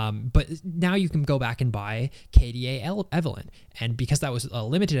 but now you can go back and buy KDA Evelyn, and because that was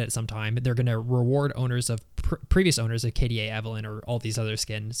limited at some time, they're going to reward owners of previous owners of KDA Evelyn or all these other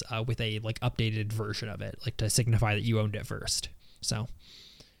skins with a like updated version of it, like to signify that you owned it first. So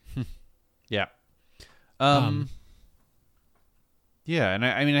yeah, yeah, and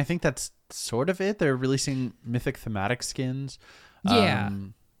I mean I think that's sort of it. They're releasing mythic thematic skins.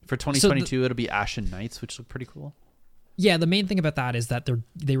 For 2022 it'll be Ashen Knights, which look pretty cool. Yeah, the main thing about that is that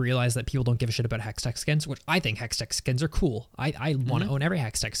they realize that people don't give a shit about Hextech skins, which I think Hextech skins are cool. I want to own every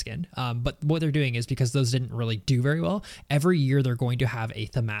Hextech skin. But what they're doing is because those didn't really do very well, every year they're going to have a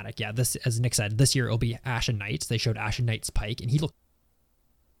thematic. Yeah, this, as Nick said, this year it'll be Ashen Knights. They showed Ashen Knights Pike, and it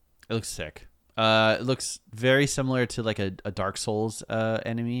looks sick. It looks very similar to like a Dark Souls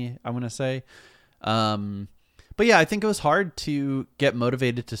enemy, I want to say. But yeah, I think it was hard to get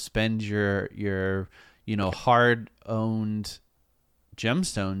motivated to spend your hard-owned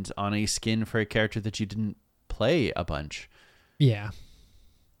gemstones on a skin for a character that you didn't play a bunch. Yeah.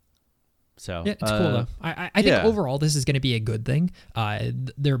 So yeah, it's cool though. I think overall this is going to be a good thing.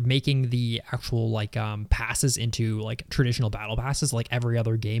 They're making the actual like passes into like traditional battle passes like every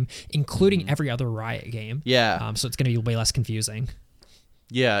other game, including every other Riot game. Yeah. So it's going to be way less confusing.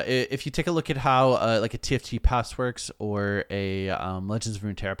 Yeah, if you take a look at how like a TFT pass works or a Legends of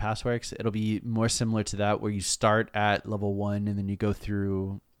Runeterra pass works, it'll be more similar to that, where you start at level 1 and then you go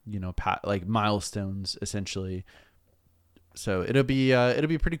through, like milestones essentially. So it'll be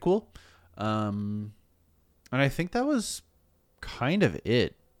pretty cool. And I think that was kind of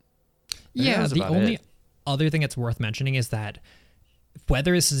it. Yeah, the only other thing that's worth mentioning is that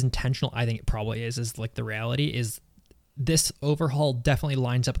whether this is intentional, I think it probably is like the reality is this overhaul definitely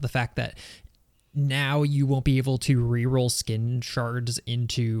lines up with the fact that now you won't be able to reroll skin shards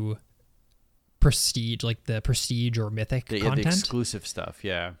into prestige, like the prestige or mythic content. The exclusive stuff,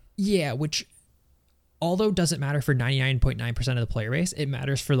 yeah. Yeah, which although doesn't matter for 99.9% of the player base, it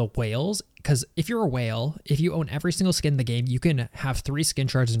matters for the whales, because if you're a whale, if you own every single skin in the game, you can have 3 skin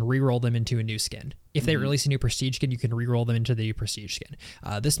shards and reroll them into a new skin. If they release a new prestige skin, you can reroll them into the new prestige skin.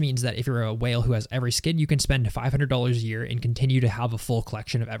 This means that if you're a whale who has every skin, you can spend $500 a year and continue to have a full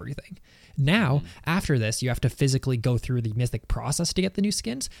collection of everything. Now, after this, you have to physically go through the mythic process to get the new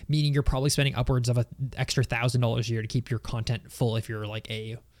skins, meaning you're probably spending upwards of an extra $1,000 a year to keep your content full if you're like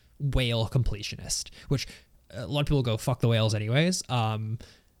a whale completionist, which a lot of people go fuck the whales anyways.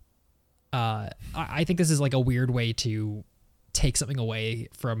 I think this is like a weird way to take something away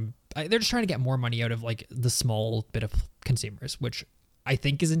from, they're just trying to get more money out of like the small bit of consumers, which I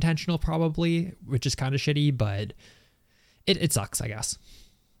think is intentional probably, which is kind of shitty, but it sucks, I guess.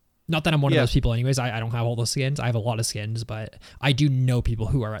 Not that I'm one of those people anyways. I don't have all those skins. I have a lot of skins, but I do know people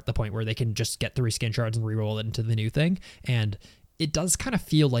who are at the point where they can just get 3 skin shards and reroll it into the new thing. And it does kind of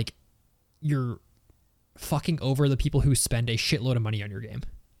feel like you're fucking over the people who spend a shitload of money on your game.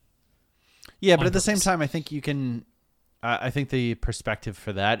 Yeah, but at the same time, I think you can. I think the perspective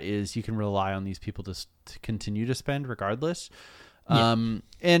for that is you can rely on these people to continue to spend regardless. Yeah.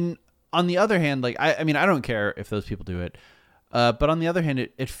 And on the other hand, like I mean, I don't care if those people do it, but on the other hand,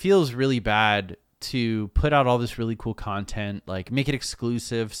 it feels really bad to put out all this really cool content, like make it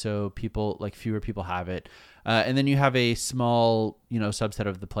exclusive so people, like fewer people have it. And then you have a small, subset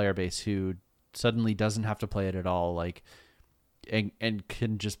of the player base who suddenly doesn't have to play it at all, like, and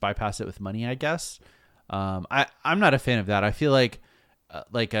can just bypass it with money, I guess. I'm not a fan of that. I feel like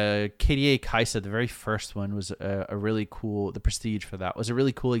a KDA Kaisa, the very first one, was a really cool. The prestige for that was a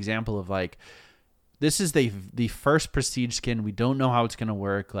really cool example of like, this is the first prestige skin. We don't know how it's gonna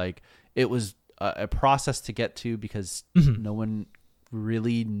work. Like, it was a process to get to because no one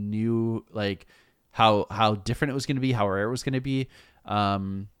really knew like how different it was going to be, how rare it was going to be.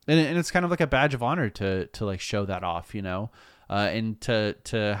 And it's kind of like a badge of honor to like show that off, and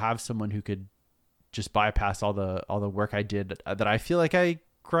to have someone who could just bypass all the work I did that I feel like I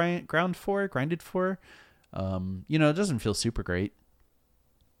grinded for. It doesn't feel super great.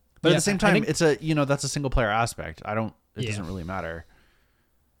 But at the same time, it's that's a single player aspect. It doesn't really matter.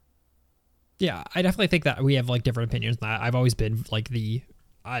 Yeah, I definitely think that we have like different opinions on that. I've always been like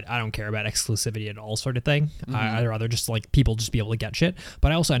I don't care about exclusivity at all sort of thing. I'd rather just like people just be able to get shit.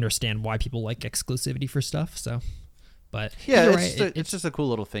 But I also understand why people like exclusivity for stuff. So But Yeah, either it's, way, it's just a cool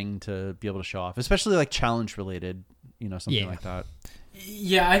little thing to be able to show off, especially like challenge related, something Yeah. like that.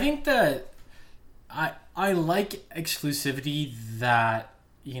 Yeah, I think that I like exclusivity that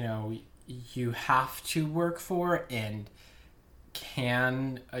you have to work for and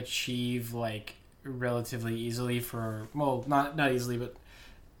can achieve like relatively easily for not easily but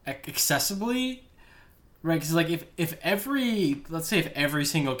accessibly, right? Because like if every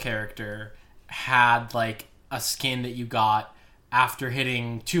single character had like a skin that you got after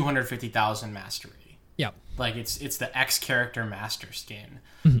hitting 250,000 mastery, yeah, like it's the X character master skin.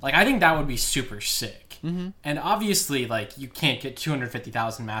 Mm-hmm. Like I think that would be super sick. And obviously, like you can't get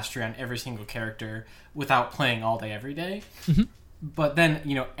 250,000 mastery on every single character without playing all day every day. Mm-hmm. But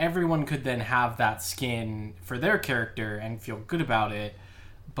then everyone could then have that skin for their character and feel good about it.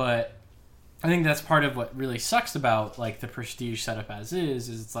 But I think that's part of what really sucks about like the prestige setup as is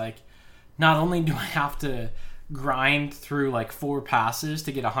it's like not only do I have to grind through like 4 passes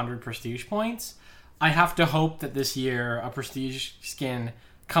to get 100 prestige points, I have to hope that this year a prestige skin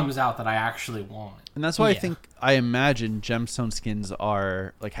comes out that I actually want. And that's why Yeah. I imagine gemstone skins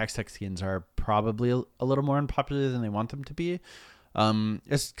are like Hextech skins are probably a little more unpopular than they want them to be.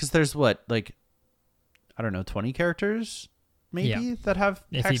 It's because there's what, like, I don't know, 20 characters maybe Yeah. that have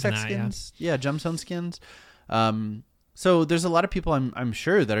If Hextech even that, skins. Yeah, gemstone skins. So there's a lot of people I'm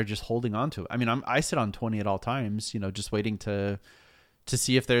sure that are just holding on to it. I mean, I sit on 20 at all times, just waiting to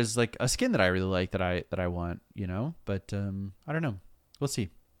see if there's like a skin that I really like that I want, But I don't know. We'll see.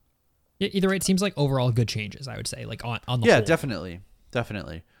 Either way, it seems like overall good changes. I would say, like on the Yeah, whole. definitely.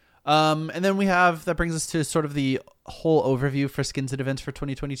 And then that brings us to sort of the whole overview for skins and events for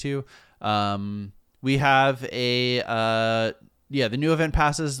 2022. We have the new event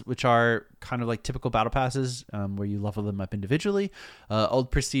passes, which are kind of like typical battle passes, where you level them up individually.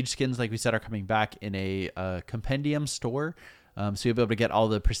 Old prestige skins, like we said, are coming back in a compendium store. So you'll be able to get all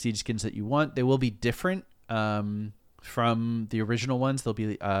the prestige skins that you want. They will be different from the original ones. They'll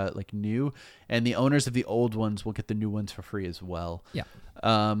be like new, and the owners of the old ones will get the new ones for free as well. Yeah.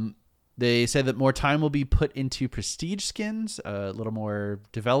 They say that more time will be put into prestige skins, a little more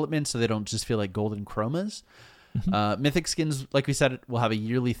development, so they don't just feel like golden chromas. Mythic skins, like we said, will have a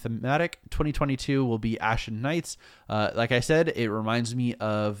yearly thematic. 2022 will be Ashen Knights. Like I said, it reminds me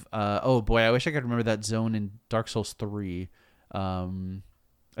of oh boy, I wish I could remember that zone in Dark Souls 3.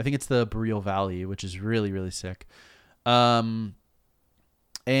 I think it's the Boreal Valley, which is really, really sick. And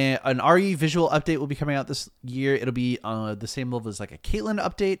an RE visual update will be coming out this year. It'll be the same level as like a Caitlyn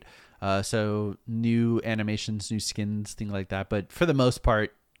update. So new animations, new skins, things like that. But for the most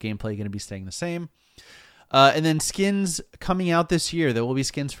part, gameplay going to be staying the same. And then skins coming out this year. There will be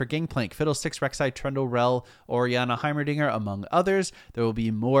skins for Gangplank, Fiddlesticks, Rek'Sai, Trundle, Rel, Orianna, Heimerdinger, among others. There will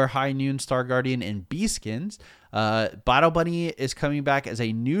be more High Noon, Star Guardian, and Bee skins. Battle Bunny is coming back as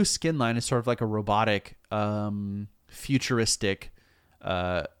a new skin line. It's sort of like a robotic, futuristic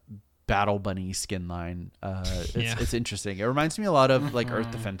Battle Bunny skin line. It's interesting. It reminds me a lot of like Earth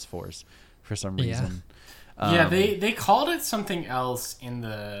Defense Force for some reason. Yeah, they called it something else in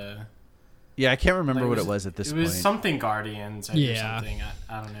the... Yeah, I can't remember Like, what it was at this point. It was something Guardians or something.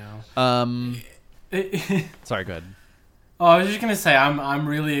 I don't know. Sorry, go ahead. Oh, I was just gonna say I'm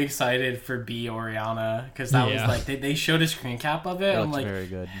really excited for B Orianna because that was like they showed a screen cap of it. That I'm looks like, very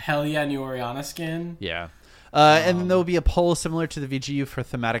good. Hell yeah, new Orianna skin. Yeah. And then there will be a poll similar to the VGU for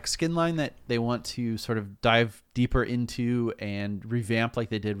thematic skin line that they want to sort of dive deeper into and revamp like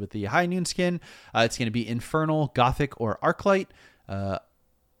they did with the High Noon skin. It's going to be Infernal, Gothic, or Arclight.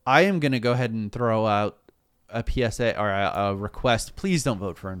 I am going to go ahead and throw out a PSA or a request. Please don't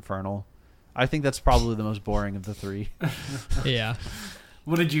vote for Infernal. I think that's probably the most boring of the three. Yeah.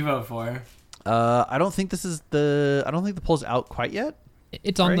 What did you vote for? I don't think the poll's out quite yet.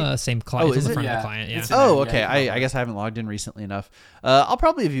 It's on Right? the same client. Oh, It's is on the it? front of Yeah. the client. Yeah. It's Oh, Yeah, okay. you can vote. I guess I haven't logged in recently enough. I'll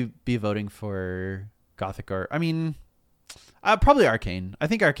probably be voting for Gothic or probably Arcane. I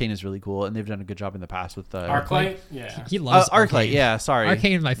think Arcane is really cool, and they've done a good job in the past with Arclight? Yeah. He loves Arclight. Arcane. Yeah, sorry.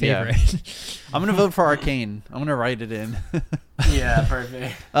 Arcane is my Yeah. favorite. I'm gonna vote for Arcane. I'm gonna write it in. Yeah,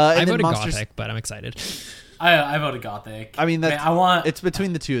 perfect. And I then voted Monsters. Gothic, but I'm excited. I voted Gothic. I mean, I want. It's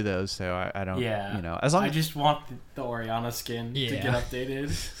between the two of those, so I don't. Yeah. As long I as just want the Orianna skin to Yeah. get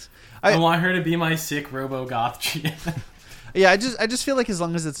updated. I- I want her to be my sick Robo Goth. yeah, I just feel like as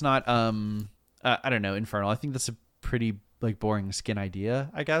long as it's not I don't know, Infernal. I think that's a pretty like boring skin idea,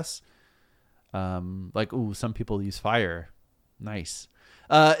 I guess. Like, ooh, some people use fire. Nice.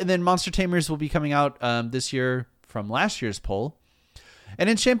 And then Monster Tamers will be coming out this year from last year's poll. And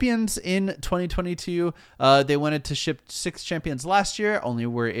in Champions in 2022, they wanted to ship 6 Champions last year, only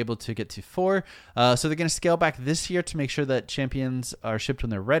were able to get to 4. So they're going to scale back this year to make sure that Champions are shipped when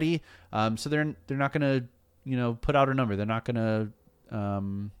they're ready. So they're not going to, put out a number. They're not going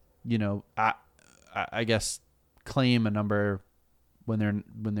to, I guess, claim a number when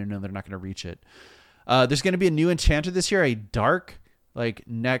they know they're not going to reach it. There's going to be a new enchanter this year, a dark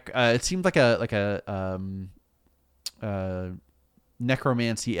it seemed like a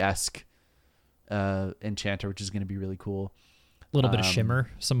necromancy-esque enchanter, which is going to be really cool. A little bit of shimmer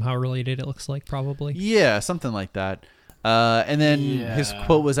somehow related, it looks like, probably. Yeah, something like that. And then his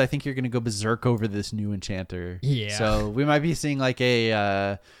quote was, "I think you're going to go berserk over this new enchanter." Yeah. So we might be seeing like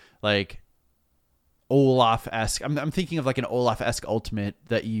a Olaf-esque. I'm thinking of like an Olaf-esque ultimate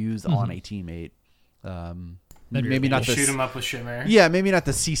that you use on a teammate. Maybe not the shoot him up with shimmer. Yeah, maybe not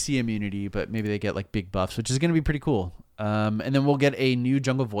the CC immunity, but maybe they get like big buffs, which is going to be pretty cool. And then we'll get a new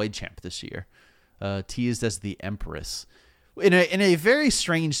Jungle Void champ this year, teased as the Empress, in a very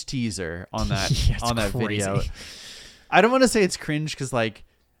strange teaser on that video. I don't want to say it's cringe because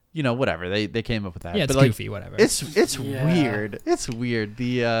whatever they came up with that. Yeah, it's but goofy, whatever. It's weird. It's weird.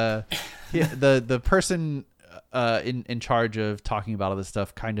 The person in charge of talking about all this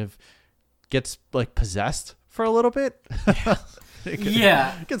stuff kind of gets possessed for a little bit.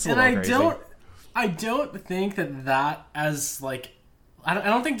 It gets a little crazy. I don't think that as I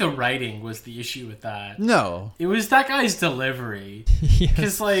don't think the writing was the issue with that. No, it was that guy's delivery.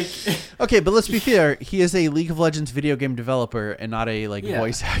 Because okay, but let's be fair. He is a League of Legends video game developer and not a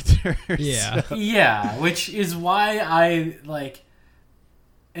voice actor. Yeah, so. Yeah, which is why I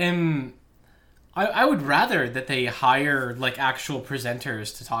am. I would rather that they hire actual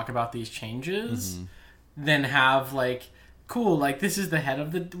presenters to talk about these changes than have cool, this is the head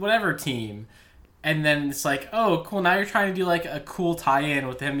of the whatever team, and then it's oh cool, now you're trying to do a cool tie-in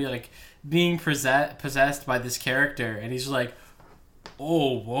with him being possessed by this character, and he's oh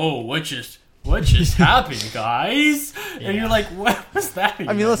whoa, what just happened, guys? Yeah. And you're what was that even?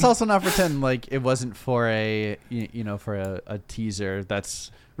 I mean, let's also not pretend it wasn't for a for a teaser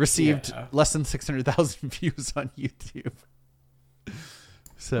that's received less than 600,000 views on YouTube.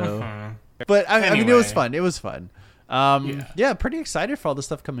 So, but I mean, it was fun. It was fun. Pretty excited for all the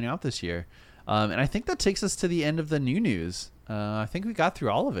stuff coming out this year. And I think that takes us to the end of the new news. I think we got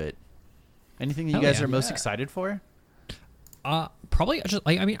through all of it. Anything that you guys are most excited for? Probably just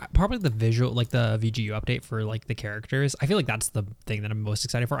probably the visual, the VGU update for the characters. I feel like that's the thing that I'm most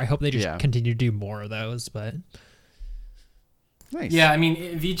excited for. I hope they just continue to do more of those, but nice. Yeah, I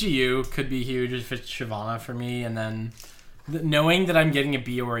mean, VGU could be huge if it's Shyvana for me, and then knowing that I'm getting a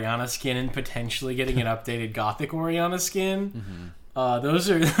B Orianna skin and potentially getting an updated Gothic Orianna skin, those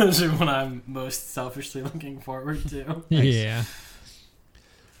are what I'm most selfishly looking forward to. Nice. Yeah.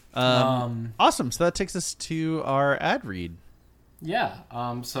 Awesome. So that takes us to our ad read. Yeah.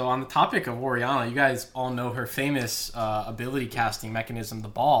 So on the topic of Orianna, you guys all know her famous ability casting mechanism, the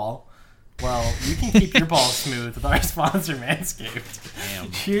ball. Well, you can keep your balls smooth with our sponsor, Manscaped.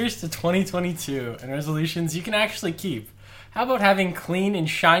 Damn. Cheers to 2022 and resolutions you can actually keep. How about having clean and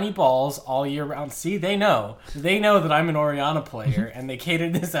shiny balls all year round? See, they know. They know that I'm an Orianna player, and they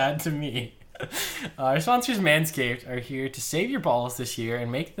catered this ad to me. Our sponsors, Manscaped, are here to save your balls this year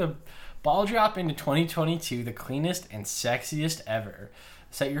and make the ball drop into 2022 the cleanest and sexiest ever.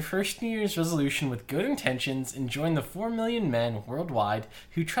 Set your first New Year's resolution with good intentions and join the 4 million men worldwide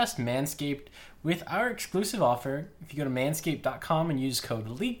who trust Manscaped with our exclusive offer. If you go to manscaped.com and use code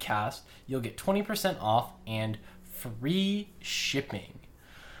LEAGUECAST, you'll get 20% off and free shipping.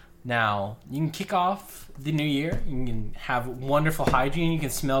 Now, you can kick off the new year. You can have wonderful hygiene. You can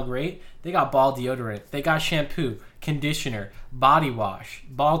smell great. They got ball deodorant. They got shampoo, conditioner, body wash,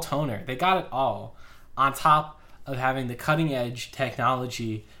 ball toner. They got it all. On top of having the cutting edge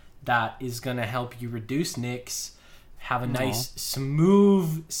technology that is going to help you reduce nicks, have a nice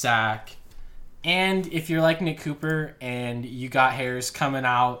smooth sack, and if you're like Nick Cooper and you got hairs coming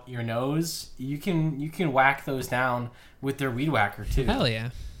out your nose, you can whack those down with their weed whacker too. Hell yeah.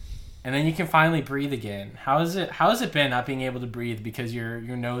 And then you can finally breathe again. How has it been not being able to breathe because your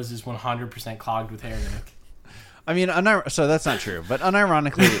nose is 100% clogged with hair, Nick? I mean, so that's not true, but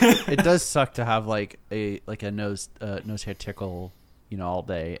unironically, it does suck to have a nose hair tickle, all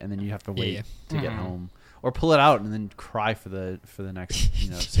day, and then you have to wait to get home, or pull it out and then cry for the next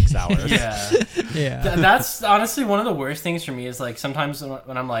 6 hours. Yeah. That's honestly one of the worst things for me. Is sometimes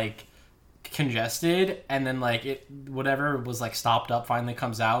when I'm congested and then whatever was stopped up finally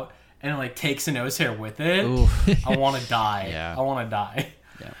comes out and it takes a nose hair with it. Oof. I want to die. Yeah. I want to die.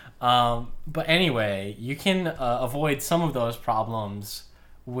 Yeah. But anyway, you can avoid some of those problems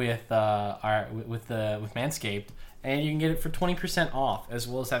with Manscaped, and you can get it for 20% off, as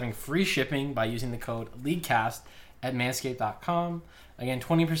well as having free shipping by using the code LEAGUECAST at manscaped.com. Again,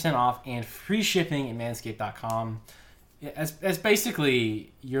 20% off and free shipping at manscaped.com. As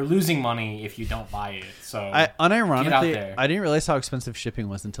basically, you're losing money if you don't buy it. So unironically, get out there. I didn't realize how expensive shipping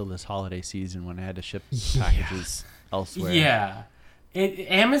was until this holiday season when I had to ship packages elsewhere. Yeah.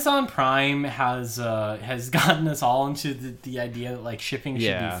 Amazon Prime has gotten us all into the idea that like shipping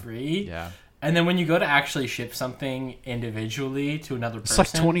should be free. Yeah. And then when you go to actually ship something individually to another person,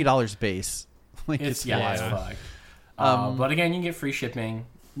 it's like $20 base. Like it's fucked. But again, you can get free shipping.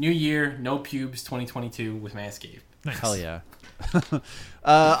 New year, no pubes, 2022 with Manscaped. Nice. Hell yeah.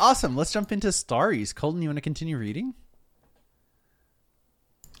 Awesome. Let's jump into stories. Colton, you want to continue reading?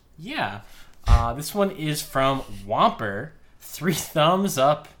 Yeah. This one is from Whomper. 3 thumbs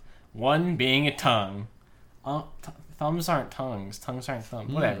up, 1 being a tongue. Thumbs aren't tongues. Tongues aren't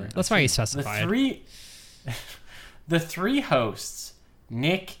thumbs. Whatever. That's why you specified. The three hosts,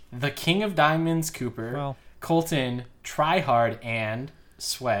 Nick, the King of Diamonds, Cooper, Colton, Tryhard, and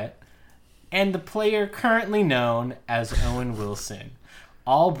Sweat, and the player currently known as Owen Wilson,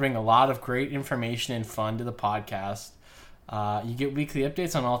 all bring a lot of great information and fun to the podcast. You get weekly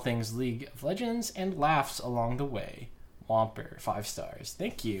updates on all things League of Legends and laughs along the way. Whomper, 5 stars.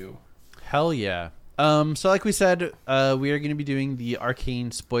 Thank you. Hell yeah. So like we said, we are going to be doing the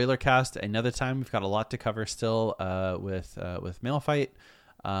Arcane spoiler cast another time. We've got a lot to cover still with Malefight.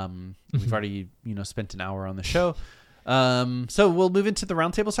 We've already spent an hour on the show. So we'll move into the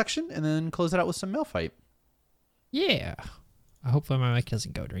roundtable section and then close it out with some Malefight. Yeah. Hopefully my mic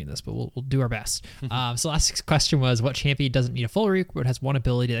doesn't go during this, but we'll do our best. So last question was, what champion doesn't need a full rework but has one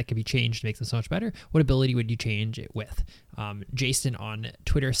ability that can be changed to make them so much better? What ability would you change it with? Jason on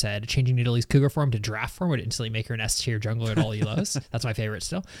Twitter said, changing Nidalee's Cougar form to draft form would instantly make her an S-tier jungler at all elos. That's my favorite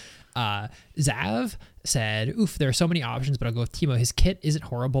still. Zav said, oof, there are so many options, but I'll go with Teemo. His kit isn't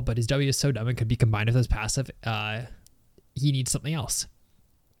horrible, but his W is so dumb and could be combined with his passive. He needs something else.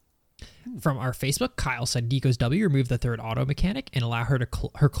 From our Facebook, Kyle said Nico's W, remove the third auto mechanic and allow her to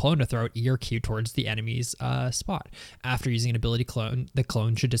her clone to throw out E or Q towards the enemy's spot. After using an ability clone, the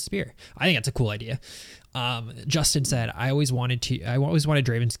clone should disappear. I think that's a cool idea. Justin said, I always wanted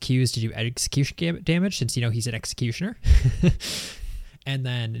Draven's Qs to do execution damage since he's an executioner. And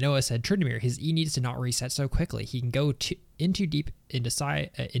then Noah said, Tryndamere, his E needs to not reset so quickly. He can go in too deep inside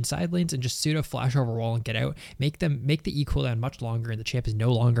lanes and just pseudo flash over wall and get out. Make the E cooldown much longer, and the champ is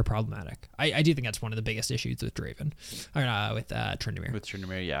no longer problematic. I do think that's one of the biggest issues with Draven, or with Tryndamere. With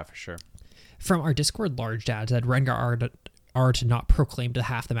Tryndamere, yeah, for sure. From our Discord, Large Dad said Rengar are to not proclaim to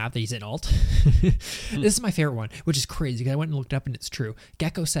half the map that he's in ult. This is my favorite one, which is crazy because I went and looked it up and it's true.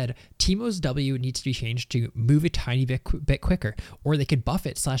 Gecko said Teemo's W needs to be changed to move a tiny bit quicker, or they could buff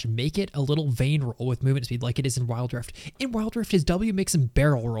it / make it a little Vayne roll with movement speed like it is in Wild Rift. In Wild Rift, his W makes him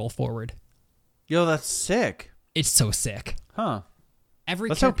barrel roll forward. Yo, that's sick. It's so sick. Huh. Every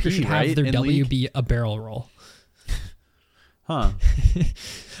that's character should have their W League? be a barrel roll. Huh.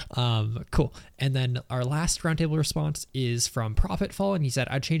 Cool. And then our last roundtable response is from Profitfall, and he said,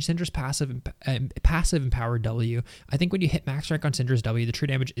 I'd change Syndra's passive empowered W. I think when you hit max rank on Syndra's W, the true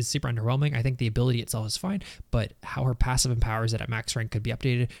damage is super underwhelming. I think the ability itself is fine, but how her passive empowers it at max rank could be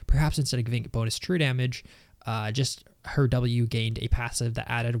updated. Perhaps instead of giving it bonus true damage, just her W gained a passive that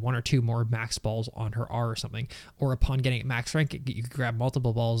added 1 or 2 more max balls on her R or something, or upon getting it max rank, you could grab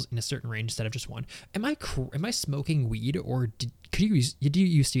multiple balls in a certain range instead of just one. Am I smoking weed, or did you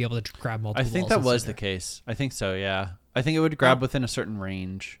used to be able to grab multiple balls? I think that was the case. I think so, yeah. I think it would grab within a certain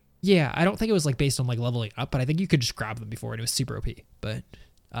range. Yeah, I don't think it was based on leveling up, but I think you could just grab them before and it was super OP. But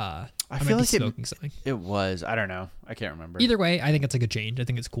I feel like smoking something. It was. I don't know. I can't remember. Either way, I think it's a good change. I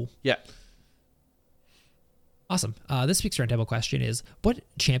think it's cool. Yeah. Awesome. This week's roundtable question is, what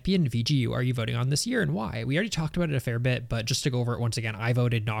champion VGU are you voting on this year and why? We already talked about it a fair bit, but just to go over it once again, I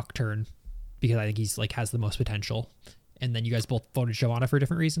voted Nocturne because I think he's has the most potential. And then you guys both voted Shyvana for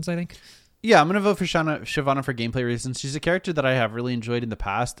different reasons, I think. Yeah, I'm going to vote for Shyvana for gameplay reasons. She's a character that I have really enjoyed in the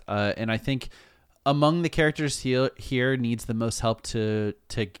past, and I think among the characters here needs the most help to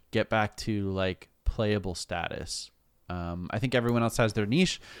get back to playable status. I think everyone else has their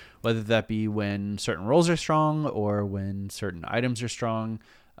niche, whether that be when certain roles are strong or when certain items are strong.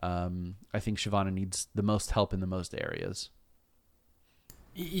 I think Shyvana needs the most help in the most areas.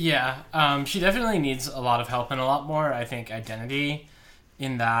 Yeah, she definitely needs a lot of help and a lot more, I think, identity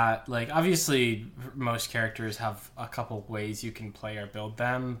in that, obviously most characters have a couple ways you can play or build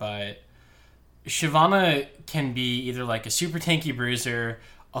them, but Shyvana can be either a super tanky bruiser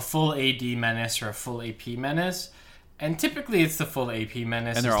a full AD menace or a full AP menace. And typically it's the full AP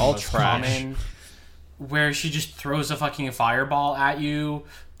menace. And they're is the all most trash. common, where she just throws a fucking fireball at you,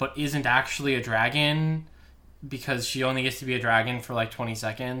 but isn't actually a dragon because she only gets to be a dragon for like 20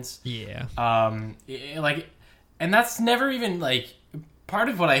 seconds. Yeah. And that's never even like part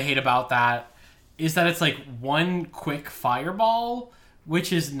of what I hate about that is that it's like one quick fireball,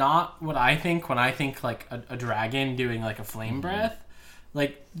 which is not what I think when I think like a dragon doing like a flame breath.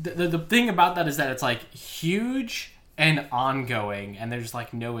 Like the thing about that is that it's like huge and ongoing, and there's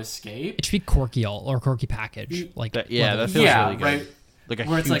like no escape. It should be Corky Alt or Corky Package. Like that level feels Yeah, really good. right. Like a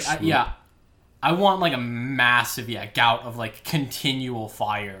Where it's huge like swoop. I want like a massive gout of like continual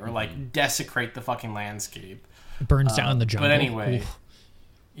fire or like desecrate the fucking landscape. burns down the jungle. But anyway, Oof.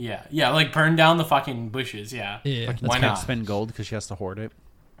 yeah, like burn down the fucking bushes. Yeah, Yeah. Like, why can't not? spend gold because she has to hoard it.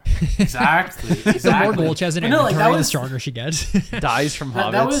 Exactly. The more gold she has in But no, inventory, like, that the was- stronger she gets. Dies from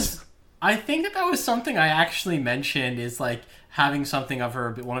hobbits. That was. I think that was something I actually mentioned is like having something of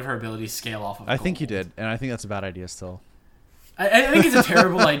her one of her abilities scale off of. I think you gold. did, and I think that's a bad idea still. I think it's a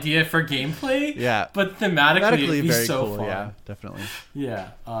terrible idea for gameplay. Yeah. But thematically, it'd be very so cool. fun. Yeah, definitely. Yeah.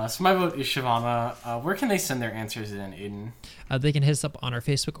 So my vote is Shyvana. Where can they send their answers in, Aiden? They can hit us up on our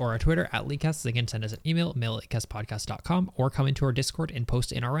Facebook or our Twitter at Leakcast. They can send us an email, mail@leakcastpodcast.com, or come into our Discord and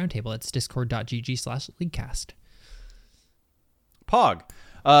post in our roundtable. It's discord.gg/Leakcast. Pog.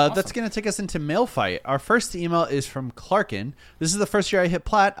 That's going to take us into Mail Fight. Our first email is from Clarkin. This is the first year I hit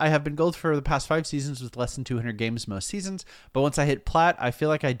Plat. I have been gold for the past 5 seasons with less than 200 games most seasons, but once I hit Plat, I feel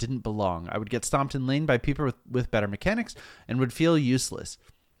like I didn't belong. I would get stomped in lane by people with better mechanics and would feel useless.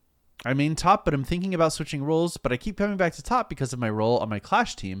 I main top, but I'm thinking about switching roles, but I keep coming back to top because of my role on my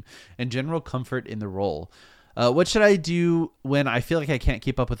Clash team and general comfort in the role. What should I do when I feel like I can't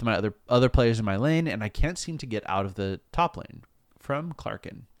keep up with my other players in my lane and I can't seem to get out of the top lane? From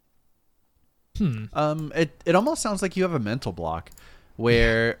Clarkin. It almost sounds like you have a mental block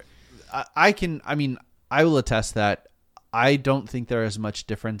where I will attest that I don't think there is much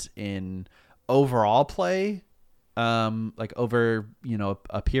difference in overall play, like over,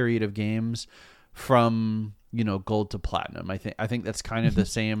 a period of games from, gold to platinum. I think that's kind of the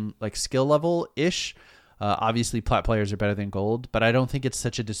same like skill level ish. Obviously plat players are better than gold, but I don't think it's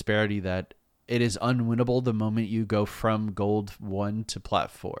such a disparity that it is unwinnable the moment you go from gold 1 to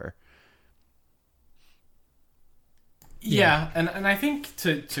plat 4. Yeah, and I think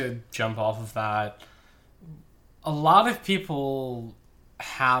to jump off of that, a lot of people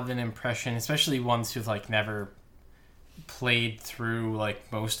have an impression, especially ones who've like never played through like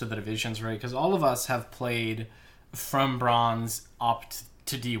most of the divisions, right? Because all of us have played from bronze up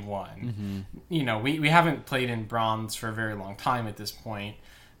to D1. We haven't played in bronze for a very long time at this point,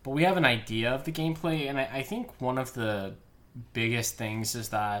 but we have an idea of the gameplay, and I think one of the biggest things is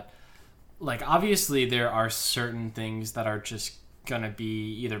that, like, obviously there are certain things that are just gonna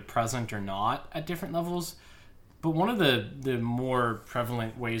be either present or not at different levels, but one of the more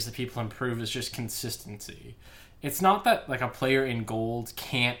prevalent ways that people improve is just consistency. It's not that like a player in gold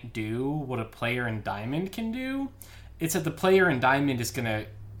can't do what a player in diamond can do. It's that the player in diamond is gonna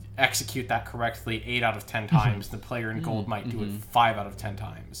execute that correctly 8 out of 10 times. The player in gold might do it 5 out of 10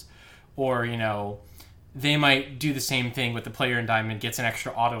 times. Or, they might do the same thing, but the player in diamond gets an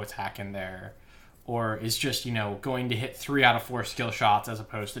extra auto attack in there. Or is just, going to hit 3 out of 4 skill shots as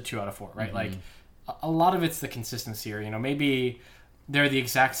opposed to 2 out of 4, right? Like, a lot of it's the consistency. Or, maybe they're the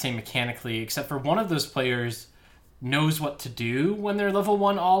exact same mechanically, except for one of those players knows what to do when their level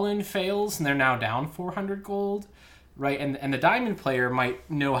 1 all-in fails and they're now down 400 gold. Right, and the diamond player might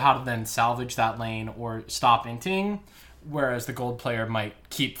know how to then salvage that lane or stop inting, whereas the gold player might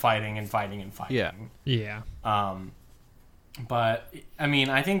keep fighting and fighting and fighting. Yeah. But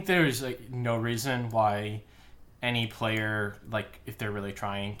I think there's no reason why any player, like if they're really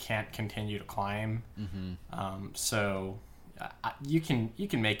trying, can't continue to climb. So you can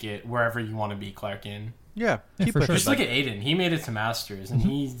make it wherever you want to be, Clarkin. Yeah, for sure. Just look at Aiden. He made it to Masters, and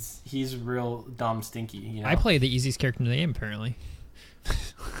he's real dumb stinky. I play the easiest character in the game, apparently.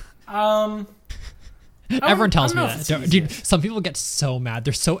 I Everyone tells don't me know if that. it's Dude, easiest. some people get so mad.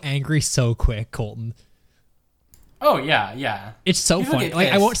 They're so angry so quick, Colton. Oh yeah. It's so People funny. get Like,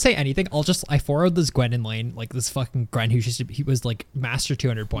 I pissed. won't say anything. I forward this Gwen in lane, like this fucking Gwen he was like master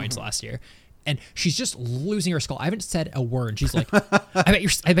 200 points last year. And she's just losing her skull. I haven't said a word. She's like, I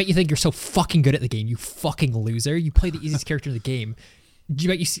bet you think you're so fucking good at the game, you fucking loser. You play the easiest character in the game.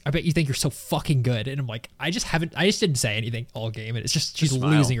 I bet you think you're so fucking good. And I'm like, I just didn't say anything all game. And it's just, she's smile.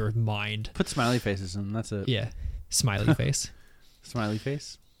 losing her mind. Put smiley faces in. That's it. Yeah. Smiley face. Smiley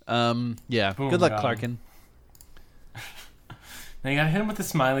face. Yeah. Boom, Good luck, God. Clarkin. Then you gotta hit him with the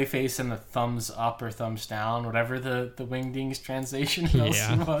smiley face and the thumbs up or thumbs down, whatever the Wingdings translation of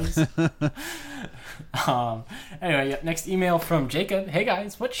Elsie was. Anyway, yeah, next email from Jacob. Hey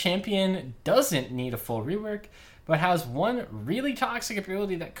guys, what champion doesn't need a full rework, but has one really toxic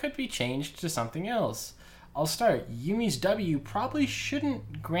ability that could be changed to something else? I'll start. Yumi's W probably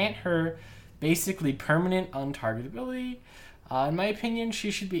shouldn't grant her basically permanent untargetability. In my opinion, she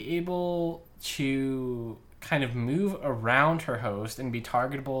should be able to kind of move around her host and be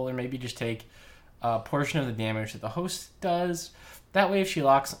targetable, or maybe just take a portion of the damage that the host does. That way, if she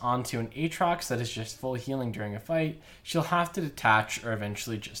locks onto an Aatrox that is just full healing during a fight, she'll have to detach or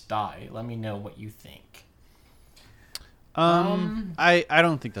eventually just die. Let me know what you think. I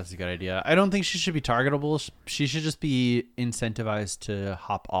don't think that's a good idea. I don't think she should be targetable. She should just be incentivized to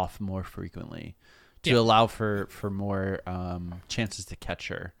hop off more frequently to allow for more chances to catch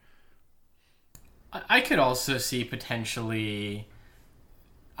her. I could also see potentially.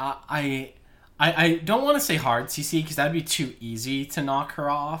 I don't want to say hard CC because that'd be too easy to knock her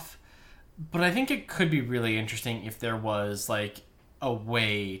off, but I think it could be really interesting if there was like a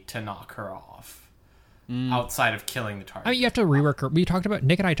way to knock her off outside of killing the target. I mean, you have to rework her.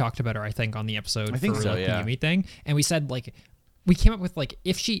 Nick and I talked about her, I think, on the episode the Yumi thing, and we said like. We came up with like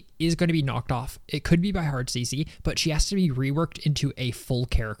if she is going to be knocked off, it could be by hard CC, but she has to be reworked into a full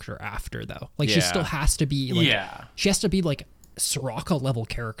character after though. Like she still has to be like she has to be like Soraka level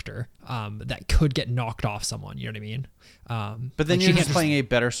character that could get knocked off someone. You know what I mean? But then you're just playing a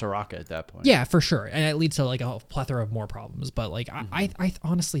better Soraka at that point. Yeah, for sure, and it leads to like a plethora of more problems. But like I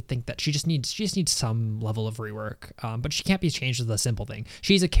honestly think that she just needs some level of rework. But she can't be changed with a simple thing.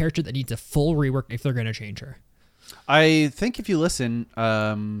 She's a character that needs a full rework if they're going to change her. I think if you listen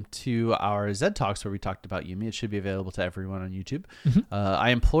to our Zed Talks where we talked about Yumi, it should be available to everyone on YouTube.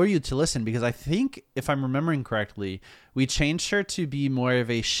 I implore you to listen because I think, if I'm remembering correctly, we changed her to be more of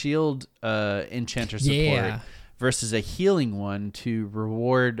a shield enchanter support versus a healing one to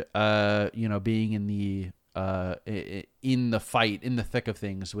reward, being in the fight, in the thick of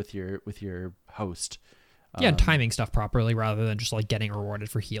things with your host. And timing stuff properly rather than just like getting rewarded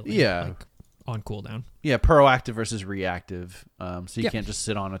for healing. Yeah. Like, on cooldown. Yeah, proactive versus reactive. So you can't just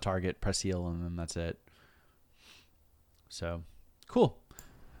sit on a target, press heal, and then that's it. So, cool.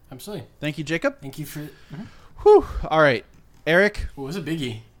 Absolutely. Thank you, Jacob. Thank you for... Whew. All right. Eric. It was a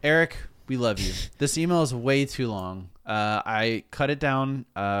biggie. Eric, we love you. This email is way too long. I cut it down.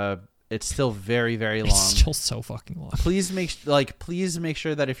 It's still very, very long. It's still so fucking long. Please make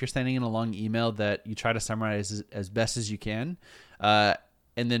sure that if you're sending in a long email that you try to summarize as best as you can. And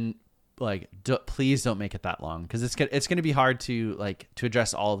then... please don't make it that long because it's going to be hard to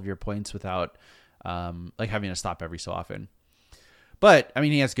address all of your points without having to stop every so often. But I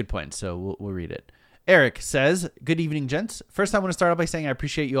mean, he has good points, so we'll read it. Eric says, "Good evening, gents. First, I want to start off by saying I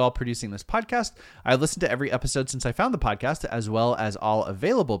appreciate you all producing this podcast. I listened to every episode since I found the podcast, as well as all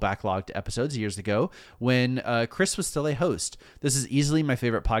available backlogged episodes years ago when Chris was still a host. This is easily my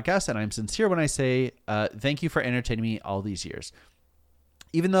favorite podcast, and I'm sincere when I say thank you for entertaining me all these years.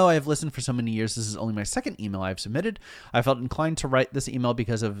 Even though I have listened for so many years, this is only my second email I've submitted. I felt inclined to write this email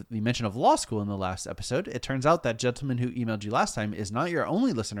because of the mention of law school in the last episode. It turns out that gentleman who emailed you last time is not your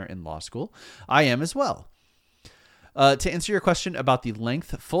only listener in law school. I am as well. To answer your question about the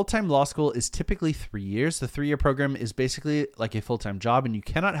length, full-time law school is typically 3 years. The 3-year program is basically like a full-time job, and you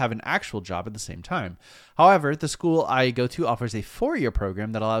cannot have an actual job at the same time. However, the school I go to offers a 4-year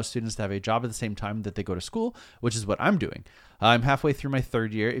program that allows students to have a job at the same time that they go to school, which is what I'm doing. I'm halfway through my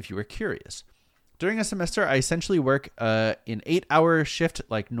 3rd year, if you were curious. During a semester, I essentially work an 8-hour shift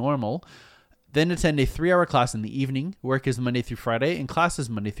like normal, then attend a 3-hour class in the evening. Work is Monday through Friday, and class is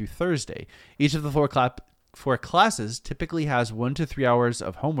Monday through Thursday. Each of the 4 classes typically has 1 to 3 hours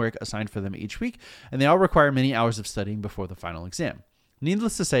of homework assigned for them each week, and they all require many hours of studying before the final exam.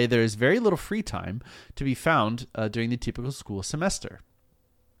 Needless to say, there is very little free time to be found during the typical school semester.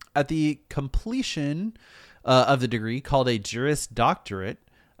 At the completion of the degree, called a Juris Doctorate,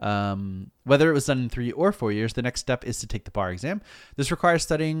 whether it was done in 3 or 4 years, the next step is to take the bar exam. This requires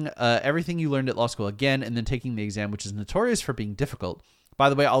studying everything you learned at law school again and then taking the exam, which is notorious for being difficult. By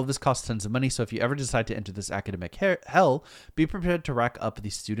the way, all of this costs tons of money, so if you ever decide to enter this academic hell, be prepared to rack up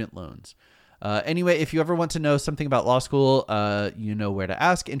the student loans. Anyway, if you ever want to know something about law school, you know where to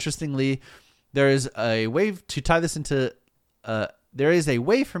ask. Interestingly, there is a way to tie this into... There is a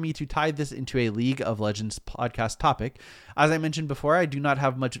way for me to tie this into a League of Legends podcast topic. As I mentioned before, I do not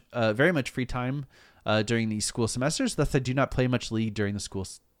have very much free time during the school semesters. Thus, I do not play much League during the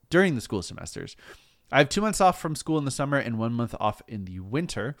school semesters. I have 2 months off from school in the summer and 1 month off in the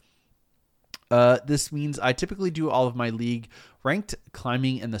winter. This means I typically do all of my league ranked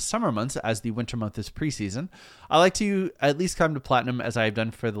climbing in the summer months, as the winter month is preseason. I like to at least climb to platinum, as I have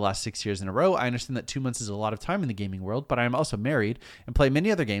done for the last 6 years in a row. I understand that 2 months is a lot of time in the gaming world, but I am also married and play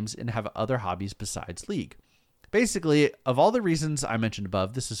many other games and have other hobbies besides league. Basically, of all the reasons I mentioned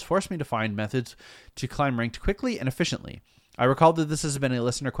above, this has forced me to find methods to climb ranked quickly and efficiently. I recall that this has been a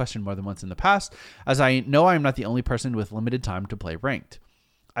listener question more than once in the past, as I know I am not the only person with limited time to play ranked.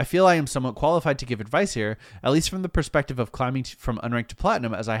 I feel I am somewhat qualified to give advice here, at least from the perspective of climbing from unranked to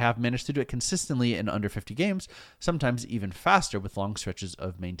platinum, as I have managed to do it consistently in under 50 games, sometimes even faster with long stretches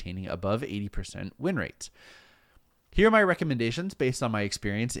of maintaining above 80% win rates. Here are my recommendations based on my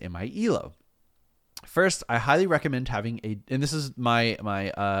experience in my ELO. First, I highly recommend having and this is my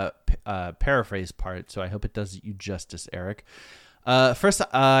paraphrase part, so I hope it does you justice, Eric. First,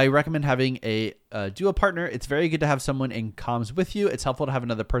 I recommend having a duo partner. It's very good to have someone in comms with you. It's helpful to have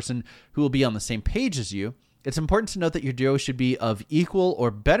another person who will be on the same page as you. It's important to note that your duo should be of equal or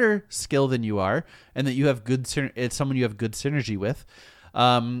better skill than you are, and that you have it's someone you have good synergy with.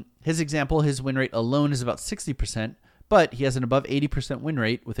 His example, his win rate alone is about 60%, but he has an above 80% win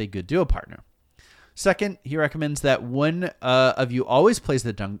rate with a good duo partner. Second, he recommends that one of you always plays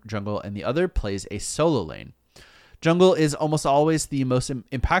the jungle and the other plays a solo lane. Jungle is almost always the most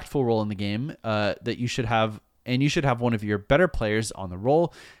impactful role in the game that you should have, and you should have one of your better players on the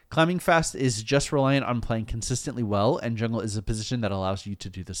role. Climbing fast is just reliant on playing consistently well, and jungle is a position that allows you to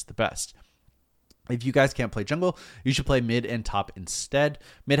do this the best. If you guys can't play jungle, you should play mid and top instead.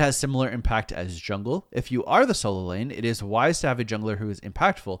 Mid has similar impact as jungle. If you are the solo lane, it is wise to have a jungler who is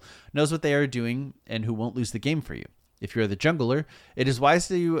impactful, knows what they are doing, and who won't lose the game for you. If you're the jungler, it is wise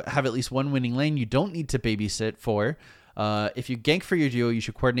to have at least one winning lane you don't need to babysit for. If you gank for your duo, you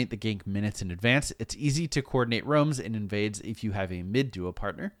should coordinate the gank minutes in advance. It's easy to coordinate roams and invades if you have a mid duo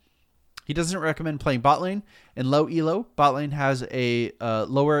partner. He doesn't recommend playing bot lane. In low elo, bot lane has a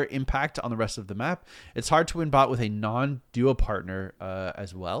lower impact on the rest of the map. It's hard to win bot with a non-duo partner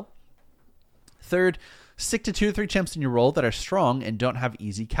as well. Third, stick to 2 to 3 champs in your role that are strong and don't have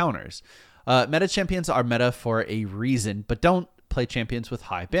easy counters. Meta champions are meta for a reason, but don't play champions with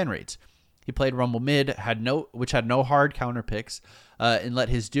high ban rates. He played Rumble mid, which had no hard counter picks, and let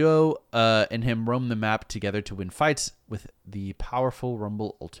his duo and him roam the map together to win fights with the powerful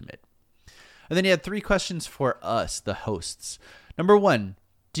Rumble ultimate. And then he had 3 questions for us, the hosts. Number 1,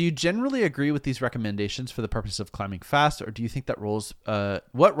 do you generally agree with these recommendations for the purpose of climbing fast, or do you think that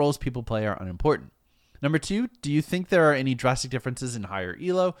what roles people play are unimportant? Number 2, do you think there are any drastic differences in higher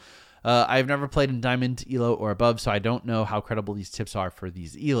elo? I've never played in Diamond, Elo, or above, so I don't know how credible these tips are for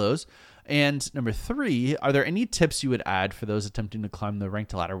these Elos. And number 3, are there any tips you would add for those attempting to climb the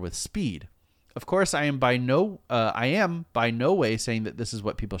ranked ladder with speed? Of course, I am by no way saying that this is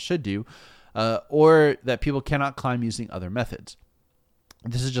what people should do, or that people cannot climb using other methods.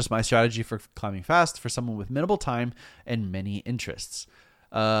 This is just my strategy for climbing fast for someone with minimal time and many interests.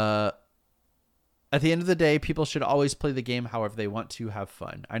 At the end of the day, people should always play the game however they want to have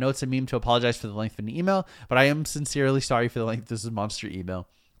fun. I know it's a meme to apologize for the length of an email, but I am sincerely sorry for the length of this monster email.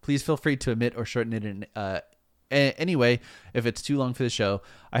 Please feel free to omit or shorten it in anyway if it's too long for the show.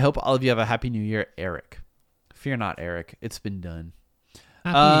 I hope all of you have a happy new year, Eric. Fear not, Eric. It's been done.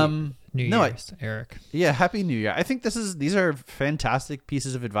 Happy New Year's, Eric. Yeah, happy New Year. I think these are fantastic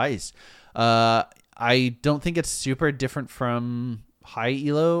pieces of advice. I don't think it's super different from high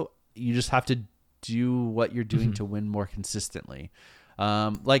elo. You just have to do what you're doing to win more consistently.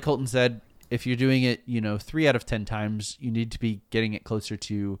 Like Colton said, if you're doing it, 3 out of 10 times, you need to be getting it closer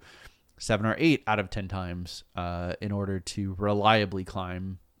to 7 or 8 out of 10 times in order to reliably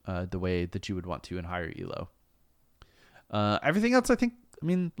climb the way that you would want to in higher elo. Everything else, I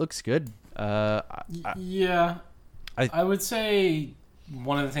mean, looks good. I would say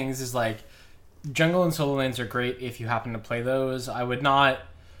one of the things is like jungle and solo lanes are great if you happen to play those. I would not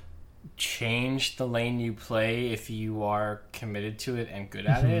change the lane you play if you are committed to it and good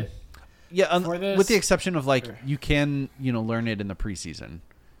at it. Yeah, with the exception of you can learn it in the preseason.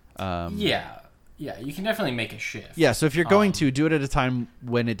 Yeah, you can definitely make a shift. Yeah, so if you're going to do it at a time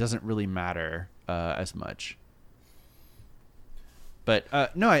when it doesn't really matter as much.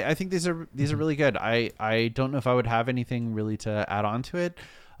 But no, I think these are really good. I don't know if I would have anything really to add on to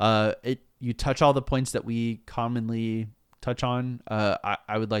it. You touch all the points that we commonly touch on.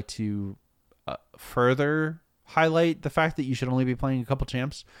 I would like to further highlight the fact that you should only be playing a couple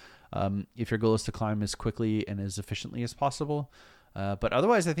champs if your goal is to climb as quickly and as efficiently as possible. But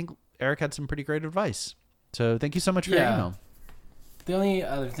otherwise, I think Eric had some pretty great advice. So thank you so much for your email. The only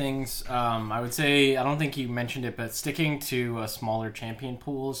other things I would say, I don't think you mentioned it, but sticking to a smaller champion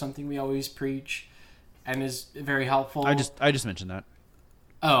pool is something we always preach and is very helpful. I just mentioned that.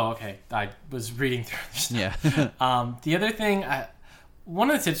 Oh, okay. I was reading through this. Yeah. The other thing,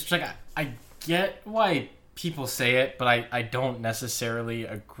 one of the tips, like I get why people say it, but I don't necessarily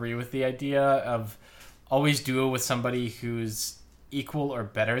agree with the idea of always duo with somebody who's equal or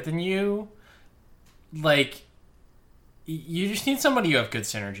better than you. Like, you just need somebody you have good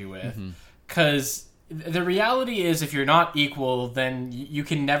synergy with, because the reality is, if you're not equal, then you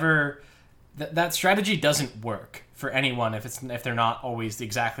can never. That strategy doesn't work for anyone if they're not always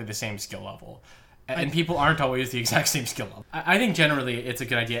exactly the same skill level, and people aren't always the exact same skill level. I think generally it's a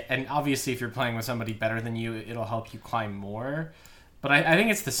good idea, and obviously if you're playing with somebody better than you, it'll help you climb more. But I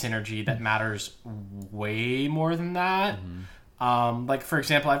think it's the synergy that matters way more than that. Like, for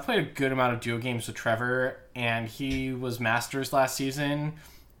example, I've played a good amount of duo games with Trevor, and he was Masters last season,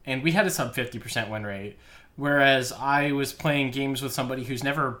 and we had a sub 50% win rate, whereas I was playing games with somebody who's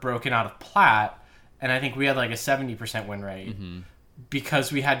never broken out of Plat, and I think we had like a 70% win rate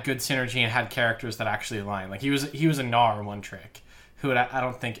because we had good synergy and had characters that actually aligned. Like, he was a Gnar one trick who had, I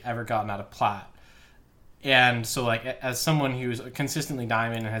don't think, ever gotten out of Plat. And so, like, as someone who's consistently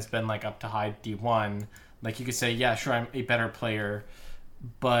Diamond and has been like up to high D1, like, you could say, yeah, sure, I'm a better player,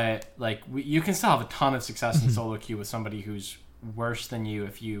 but like you can still have a ton of success in solo queue with somebody who's worse than you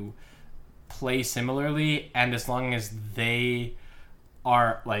if you play similarly, and as long as they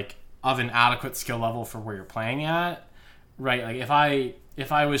are like of an adequate skill level for where you're playing at, right? Like,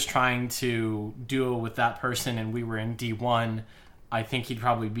 if I was trying to duo with that person and we were in D1, I think he'd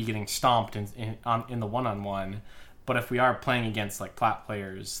probably be getting stomped in the one-on-one. But if we are playing against like Plat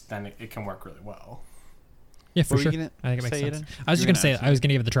players, then it can work really well. Yeah, for What were sure. you I think it makes say, sense. Aiden? I was just You were gonna say, gonna I was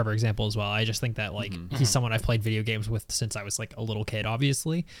gonna give the Trevor example as well. I just think that like he's someone I've played video games with since I was like a little kid,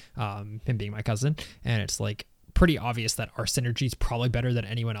 obviously. Him being my cousin, and it's like pretty obvious that our synergy is probably better than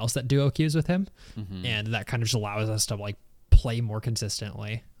anyone else that duo queues with him, and that kind of just allows us to like play more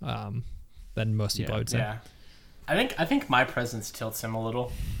consistently than most people. I would say. Yeah, I think my presence tilts him a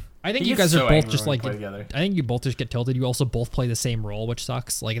little. I think He you gets guys so are both angry just when we like. play together. I think you both just get tilted. You also both play the same role, which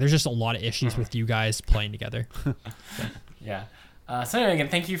sucks. Like, there's just a lot of issues with you guys playing together. Yeah. So anyway, again,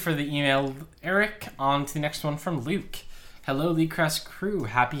 thank you for the email, Eric. On to the next one from Luke. Hello, Leecrest crew.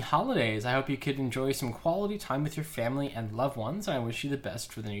 Happy holidays. I hope you could enjoy some quality time with your family and loved ones, and I wish you the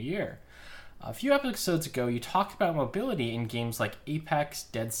best for the new year. A few episodes ago, you talked about mobility in games like Apex,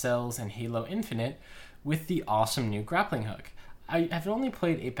 Dead Cells, and Halo Infinite with the awesome new grappling hook. I have only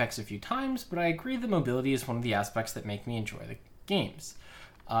played Apex a few times, but I agree that mobility is one of the aspects that make me enjoy the games.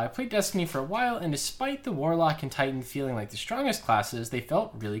 I played Destiny for a while, and despite the Warlock and Titan feeling like the strongest classes, they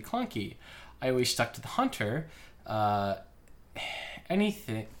felt really clunky. I always stuck to the Hunter.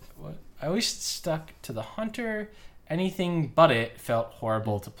 Anything but it felt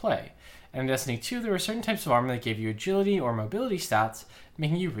horrible to play. And in Destiny 2, there were certain types of armor that gave you agility or mobility stats,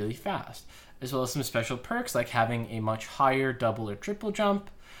 making you really fast, as well as some special perks like having a much higher double or triple jump.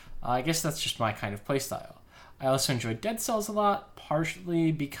 I guess that's just my kind of playstyle. I also enjoyed Dead Cells a lot,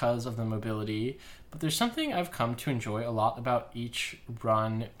 partially because of the mobility, but there's something I've come to enjoy a lot about each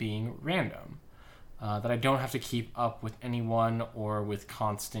run being random. That I don't have to keep up with anyone or with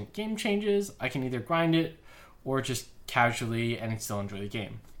constant game changes. I can either grind it or just casually and still enjoy the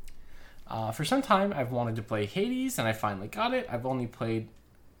game. For some time, I've wanted to play Hades, and I finally got it.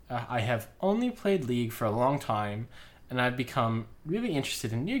 I have only played League for a long time, and I've become really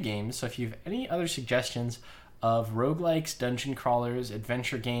interested in new games, so if you have any other suggestions of roguelikes, dungeon crawlers,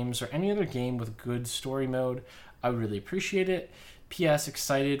 adventure games, or any other game with good story mode, I would really appreciate it. P.S.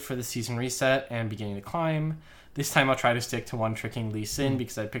 Excited for the season reset and beginning to climb. This time I'll try to stick to one-tricking Lee Sin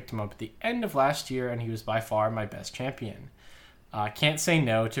because I picked him up at the end of last year, and he was by far my best champion. Can't say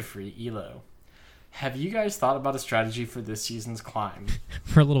no to free Elo. Have you guys thought about a strategy for this season's climb?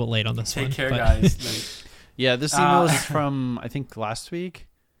 We're a little bit late on this one. Take care, but- guys. Yeah, this email is from I think last week.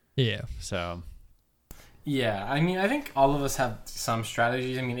 Yeah. So Yeah, I mean, I think all of us have some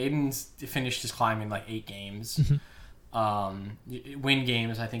strategies. I mean, Aiden's finished his climb in like 8 games. Win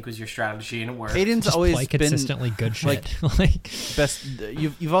games, I think, was your strategy, and it worked. Aiden's Just always play been consistently good shit. like, Like, best.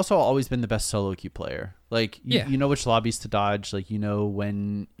 You've also always been the best solo queue player. Like Yeah. you know which lobbies to dodge. Like you know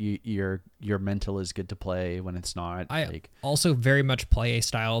when your mental is good to play, when it's not. I like also very much play a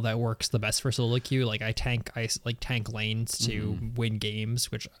style that works the best for solo queue. Like I tank lanes to win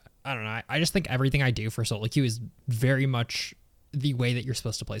games, which I don't know. I just think everything I do for solo queue is very much the way that you're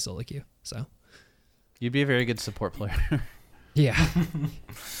supposed to play solo queue. So you'd be a very good support player. Yeah.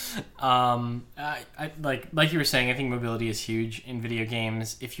 I like you were saying, I think mobility is huge in video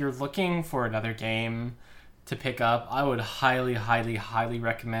games. If you're looking for another game to pick up, I would highly, highly, highly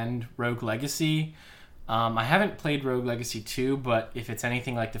recommend Rogue Legacy. I haven't played Rogue Legacy 2, but if it's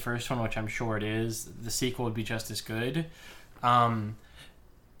anything like the first one, which I'm sure it is, the sequel would be just as good.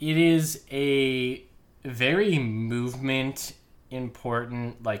 It is a very movement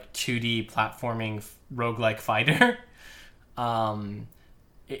important, like 2D platforming roguelike fighter.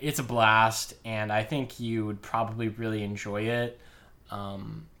 It's a blast, and I think you would probably really enjoy it.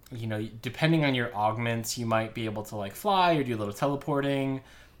 Depending on your augments, you might be able to like fly or do a little teleporting,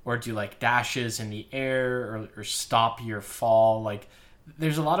 or do like dashes in the air, or stop your fall. Like,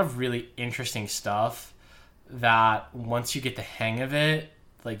 there's a lot of really interesting stuff that once you get the hang of it,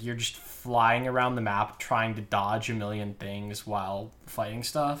 like you're just flying around the map trying to dodge a million things while fighting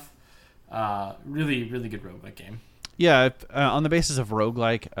stuff. Really, really good roguelike game. Yeah, on the basis of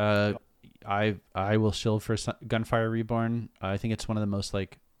roguelike, I will shield for Gunfire Reborn. I think it's one of the most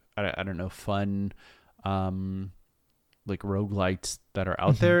like I don't know, fun like roguelites that are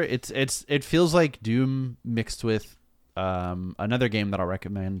out there. It feels like Doom mixed with another game that I'll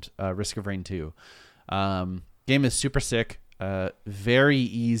recommend, Risk of Rain 2. Game is super sick, very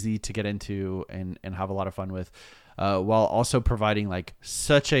easy to get into and have a lot of fun with, while also providing like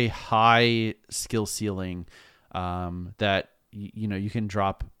such a high skill ceiling that you can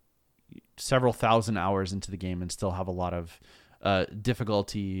drop several thousand hours into the game and still have a lot of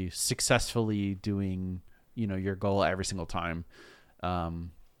difficulty successfully doing your goal every single time.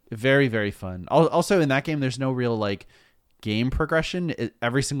 Very, very fun. Also in that game, there's no real like game progression.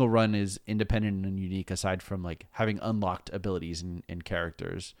 Every single run is independent and unique, aside from like having unlocked abilities and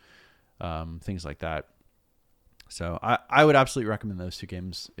characters, things like that. So I would absolutely recommend those two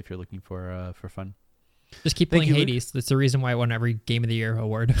games if you're looking for fun. Just keep playing Hades. That's the reason why I won every Game of the Year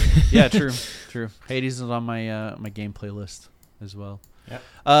award. Yeah, true. Hades is on my my game playlist as well.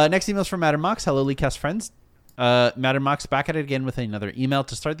 Yeah. Next email is from Matt and Mox. Hello, Leakcast friends. Matt and Mox back at it again with another email.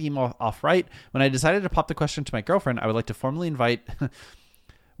 To start the email off right, when I decided to pop the question to my girlfriend, I would like to formally invite...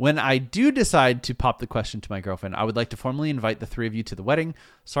 When I do decide to pop the question to my girlfriend, I would like to formally invite the three of you to the wedding.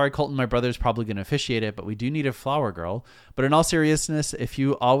 Sorry, Colton, my brother's probably going to officiate it, but we do need a flower girl. But in all seriousness, if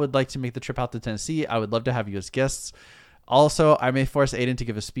you all would like to make the trip out to Tennessee, I would love to have you as guests. Also, I may force Aiden to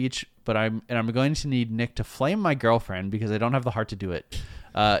give a speech, but I'm going to need Nick to flame my girlfriend because I don't have the heart to do it.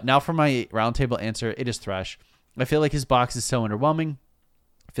 Now for my roundtable answer, it is Thresh. I feel like his box is so underwhelming.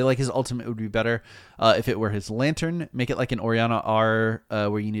 I feel like his ultimate would be better if it were his lantern. Make it like an Orianna R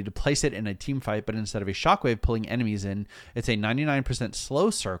where you need to place it in a team fight, but instead of a shockwave pulling enemies in, it's a 99% slow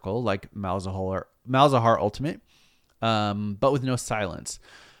circle like Malzahar ultimate, but with no silence.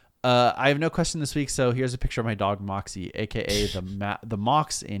 I have no question this week, so here's a picture of my dog Moxie, aka the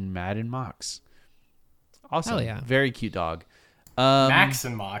Mox in Mad and Mox. Awesome. Hell yeah. Very cute dog. Max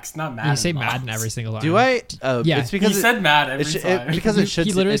and Mox, not Mad. You say and Mox. Madden every single time. Do I? Yeah. It's because He said Mad every time. because it should.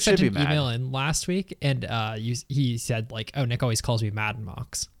 He literally it should sent be an Mad. email in last week, and he said like, "Oh, Nick always calls me Madden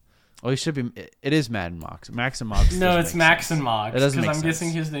Mox." Oh, he should be. It is Mad and Mox. Max and Mox. No, doesn't it's make Max sense. and Mox. It doesn't make I'm sense.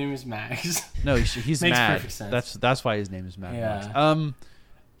 guessing his name is Max. No, he's Makes mad. perfect sense. That's why his name is Mad. Yeah. Mox.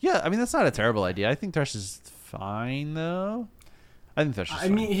 Yeah. I mean, that's not a terrible idea. I think Thresh is fine though. I think Thresh is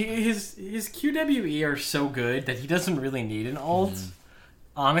fine. I mean, his QWE are so good that he doesn't really need an ult,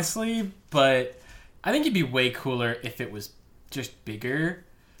 honestly. But I think it'd be way cooler if it was just bigger.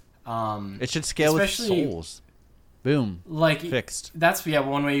 It should scale with souls. Boom. Like Fixed. That's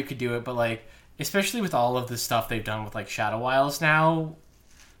one way you could do it, but like especially with all of the stuff they've done with like Shadow Isles now,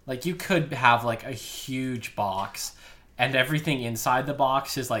 like you could have like a huge box and everything inside the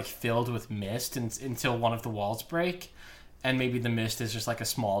box is like filled with mist until one of the walls break, and maybe the mist is just like a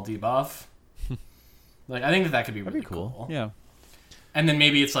small debuff. Like I think that could be really cool. Yeah. And then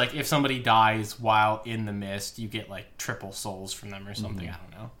maybe it's like if somebody dies while in the mist, you get like triple souls from them or something. I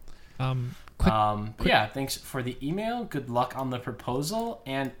don't know. Quick, Yeah, thanks for the email. Good luck on the proposal.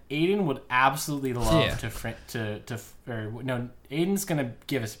 And Aiden would absolutely love Aiden's gonna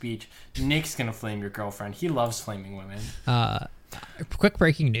give a speech. Nick's gonna flame your girlfriend. He loves flaming women. quick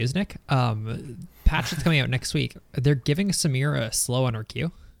breaking news, Nick. Patch that's coming out next week. They're giving Samira a slow on her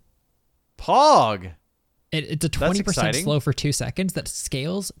Q. Pog. It's a 20% slow for 2 seconds that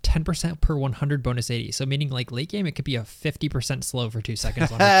scales 10% per 100 bonus 80. So meaning like late game, it could be a 50% slow for 2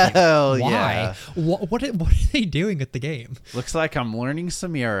 seconds. On her Q. Hell Why? yeah. What are they doing with the game? Looks like I'm learning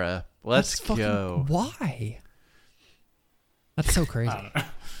Samira. Let's go. Why? That's so crazy.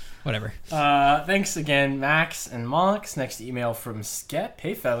 Whatever. Thanks again, Max and Mox. Next email from Skep.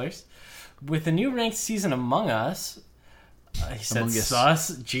 Hey, fellers. With the new ranked season Among Us, He said Among Us.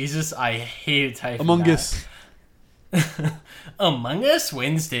 sus. Jesus, I hated typing Among that. Us. Among Us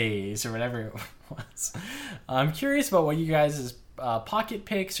Wednesdays or whatever it was. I'm curious about what you guys' pocket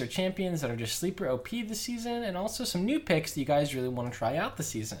picks or champions that are just sleeper OP this season, and also some new picks that you guys really want to try out this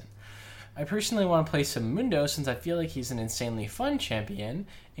season. I personally want to play some Mundo since I feel like he's an insanely fun champion,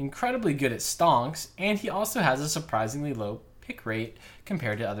 incredibly good at stonks, and he also has a surprisingly low pick rate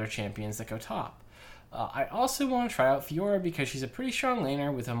compared to other champions that go top. I also want to try out Fiora because she's a pretty strong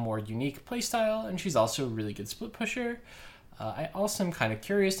laner with a more unique playstyle, and she's also a really good split pusher. I also am kind of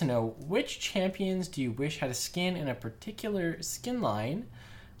curious to know which champions do you wish had a skin in a particular skin line.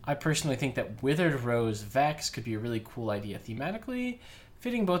 I personally think that Withered Rose Vex could be a really cool idea thematically,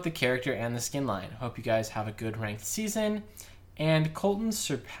 fitting both the character and the skin line. Hope you guys have a good ranked season. And Colton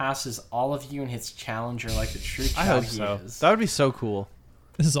surpasses all of you and hits Challenger like the true I Chad hope he so. is. That would be so cool.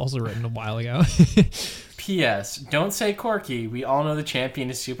 This is also written a while ago. P.S. Don't say Corky. We all know the champion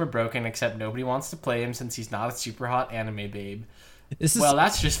is super broken, except nobody wants to play him since he's not a super hot anime babe. This is Well,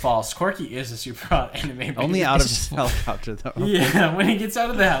 that's just false. Corky is a super hot anime babe. Only out of his helicopter, though. Yeah, when he gets out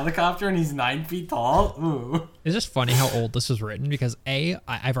of the helicopter and he's 9 feet tall. Ooh. It's just funny how old this was written because A,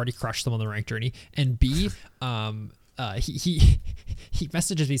 I've already crushed them on the rank journey, and B, he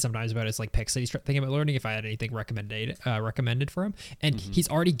messages me sometimes about his like picks that he's thinking about learning if I had anything recommended for him, and he's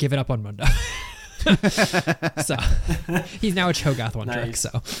already given up on Mundo. So he's now a Cho'Gath one trick. Nice. So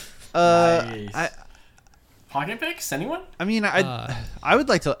Nice. Pocket picks? Anyone? I mean, I would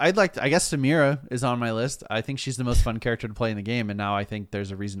like to. I guess Samira is on my list. I think she's the most fun character to play in the game, and now I think there's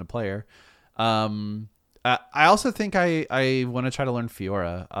a reason to play her. I also think I want to try to learn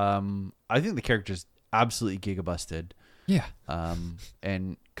Fiora. I think the character's absolutely gigabusted. yeah,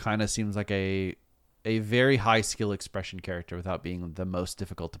 And kind of seems like a very high skill expression character without being the most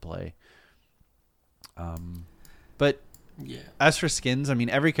difficult to play. But Yeah. as for skins, I mean,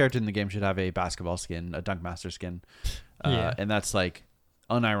 every character in the game should have a basketball skin, a Dunk Master skin. Yeah. And that's like,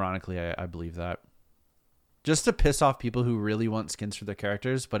 unironically, I believe that. Just to piss off people who really want skins for their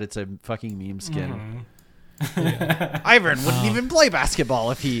characters, but it's a fucking meme skin. Ivan wouldn't even play basketball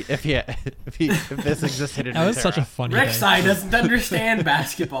if this existed in that was such a Runeterra. funny thing. Rek'Sai doesn't understand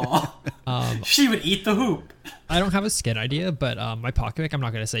basketball. She would eat the hoop. I don't have a skin idea, but my pocket pick, I'm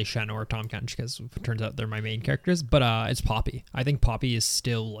not going to say Shen or Tahm Kench because it turns out they're my main characters, but it's Poppy. I think Poppy is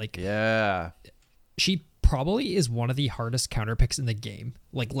still like, Yeah. she probably is one of the hardest counter picks in the game,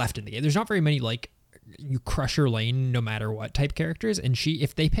 like left in the game. There's not very many like you crush your lane no matter what type characters, and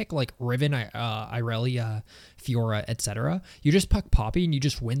if they pick like Riven, Irelia, Fiora, etc., you just pick Poppy and you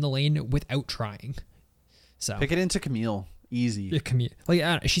just win the lane without trying. So Pick it into Camille. Easy.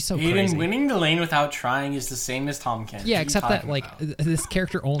 she's so Aiden, crazy. winning the lane without trying is the same as Tahm Kench. Yeah, What are you except that talking like about? this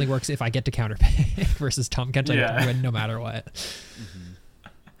character only works if I get to counter pick versus Tahm Kench. I get Yeah. to win no matter what.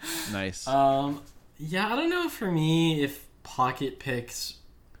 Nice. Yeah, I don't know for me if pocket picks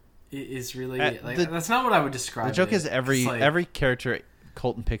is really like that's not what I would describe. The joke it. is It's like- every character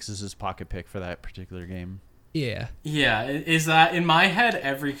Colton picks is his pocket pick for that particular game. Yeah. Yeah, is that in my head?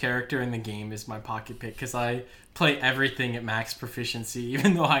 Every character in the game is my pocket pick because I play everything at max proficiency,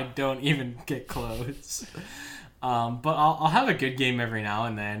 even though I don't even get close. But I'll have a good game every now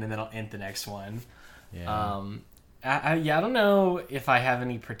and then I'll end the next one. Yeah. I don't know if I have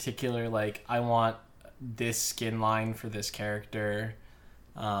any particular like I want this skin line for this character,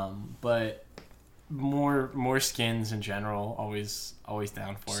 but more skins in general. Always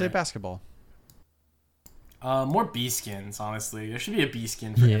down for Say it. basketball. More B skins, honestly. There should be a B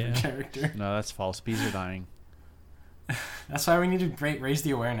skin for every character. No, that's false. Bees are dying. That's why we need to raise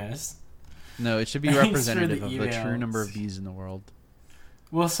the awareness. No, it should be Thanks for representative the of the true emails. number of bees in the world.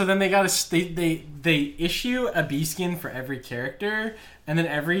 Well, so then they they issue a B skin for every character, and then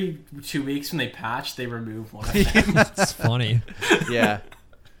every 2 weeks when they patch, they remove one of them. It's funny. Yeah.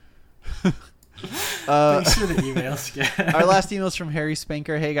 Thanks for the email, Skip. Our last email is from Harry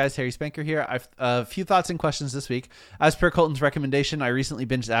Spanker. Hey guys, Harry Spanker here. I've a few thoughts and questions this week. As per Colton's recommendation, I recently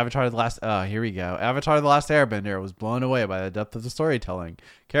binged Avatar: The Last. Here we go. Avatar: The Last Airbender. Was blown away by the depth of the storytelling,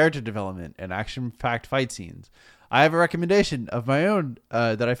 character development, and action-packed fight scenes. I have a recommendation of my own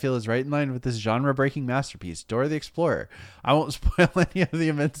that I feel is right in line with this genre-breaking masterpiece, Dora the Explorer. I won't spoil any of the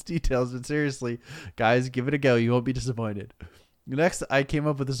immense details, but seriously, guys, give it a go. You won't be disappointed. Next, I came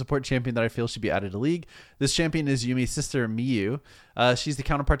up with a support champion that I feel should be added to League. This champion is Yumi's sister, Miyu. She's the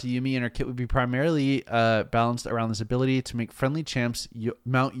counterpart to Yumi, and her kit would be primarily balanced around this ability to make friendly champs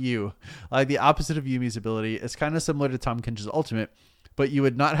mount you. Like the opposite of Yumi's ability. It's kind of similar to Tahm Kench's ultimate, but you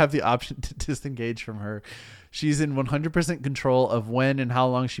would not have the option to disengage from her. She's in 100% control of when and how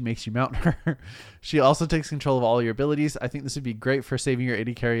long she makes you mount her. She also takes control of all your abilities. I think this would be great for saving your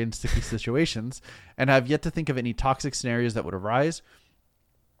AD carry in sticky situations, and have yet to think of any toxic scenarios that would arise.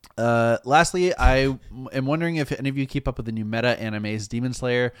 Lastly, I am wondering if any of you keep up with the new meta animes, Demon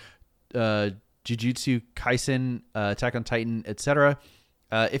Slayer, Jujutsu Kaisen, Attack on Titan, etc.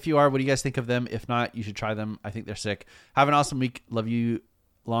 If you are, what do you guys think of them? If not, you should try them. I think they're sick. Have an awesome week. Love you.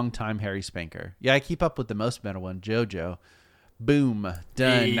 Long time, Harry Spanker. Yeah, I keep up with the most meta one, JoJo. Boom.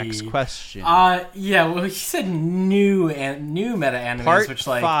 Done. Hey. Next question. Yeah, well, he said new meta animes, Part which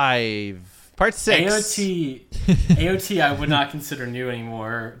like 5. Part 6. AOT I would not consider new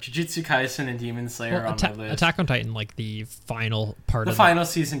anymore. Jujutsu Kaisen and Demon Slayer are on my list. Attack on Titan, like the final part the of final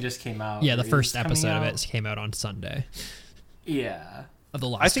season just came out. Yeah, the It first is coming episode of out. it came out on Sunday. Yeah. Of the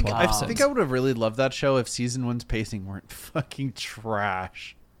last I think 12 I episodes. think I would have really loved that show if season 1's pacing weren't fucking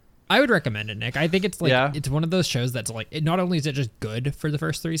trash. I would recommend it, Nick. I think it's like Yeah. it's one of those shows that's like not only is it just good for the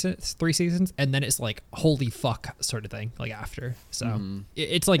first three seasons, and then it's like holy fuck sort of thing like after. So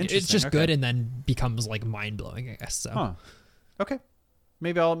it's like it's Interesting, just good okay. and then becomes like mind blowing, I guess. So Huh. Okay.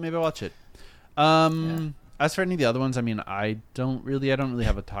 Maybe I'll watch it. As for any of the other ones, I mean, I don't really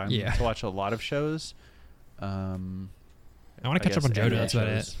have a time Yeah. to watch a lot of shows. I want to catch up on guess JoJo. anime That's about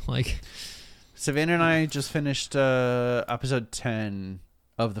it. shows. Like Savannah and I just finished episode 10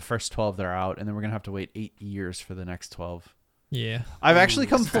 of the first 12 that are out, and then we're gonna have to wait 8 years for the next 12. yeah, I've actually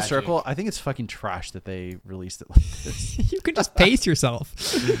come it's full tragic. circle. I think it's fucking trash that they released it like this. you can just pace yourself.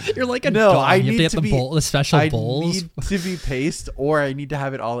 You're like a No, dog. I You have need to get to the be- bowl, the special I bowls. need to be paced, or I need to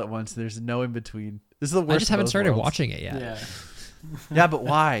have it all at once. There's no in between. This is the worst. I just of haven't both started worlds. watching it yet. Yeah. Yeah, but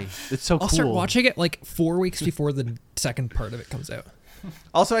why? It's so I'll cool. start watching it like 4 weeks before the second part of it comes out.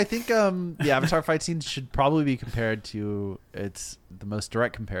 Also, I think the Avatar fight scenes should probably be compared to the most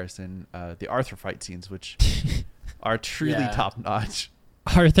direct comparison, the Arthur fight scenes, which are truly Yeah. top notch.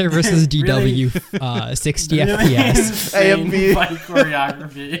 Arthur versus Really? DW 60 Really FPS. insane AMV. fight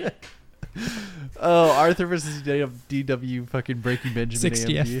choreography. Oh, Arthur versus DW fucking Breaking Benjamin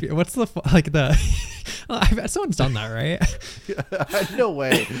 60 AMV. FPS. What's the like the? I bet someone's done that, right? No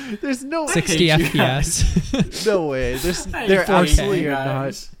way. There's no 60 hate you FPS. no way. I There hate absolutely you are not.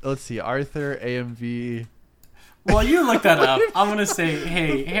 guys. Let's see. Arthur AMV. Well, you look that up. I'm gonna say,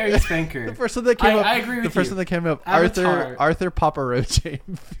 hey, Harry Spanker. The first one that came up. I agree with the first you. one that came up. Avatar. Arthur Papa Roach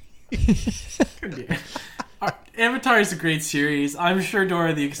AMV. Avatar is a great series. I'm sure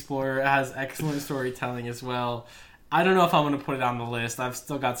Dora the Explorer has excellent storytelling as well. I don't know if I'm going to put it on the list. I've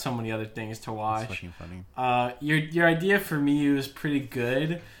still got so many other things to It's watch. fucking funny. Your idea for Miyu is pretty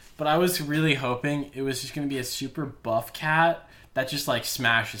good, but I was really hoping it was just going to be a super buff cat that just like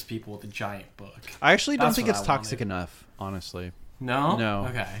smashes people with a giant book. I actually don't That's think what it's I toxic wanted. enough, honestly. No? No.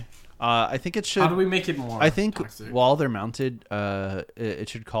 Okay. I think it should. How do we make it more I think toxic? while they're mounted, it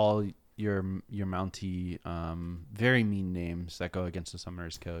should call your Mountie very mean names that go against the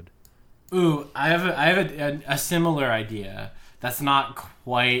summoner's code. Ooh, I have a similar idea that's not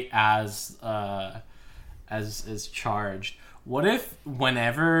quite as charged. What if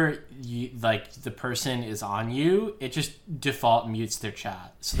whenever you like the person is on you, it just default mutes their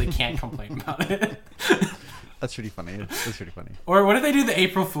chat so they can't complain about it? That's pretty funny. That's pretty funny. Or what if they do the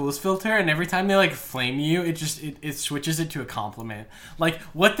April Fool's filter and every time they like flame you, it switches it to a compliment? Like,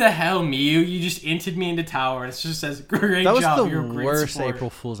 what the hell, Miyu? You just inted me into tower, and it just says, "Great That was job, the you're a great worst support."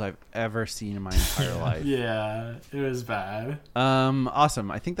 April Fools I've ever seen in my entire life. Yeah, it was bad. Awesome.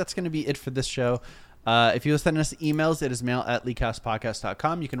 I think that's going to be it for this show. If you send us emails, it is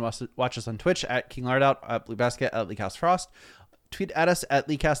mail@leakcastpodcast.com. You can watch us on Twitch at King Lardout, at Blue Basket, at LeakcastFrost. Tweet at us at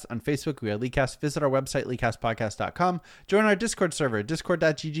Leakcast on Facebook. We are Leakcast. Visit our website, leakcastpodcast.com. Join our Discord server,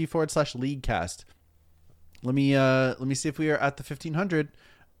 discord.gg/Leaguecast. Let me see if we are at the 1500.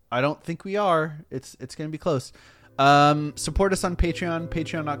 I don't think we are. It's going to be close. Support us on Patreon,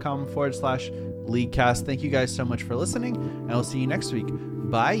 patreon.com/Leaguecast. Thank you guys so much for listening, and I'll see you next week.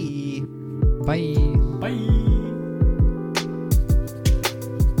 Bye. Bye. Bye.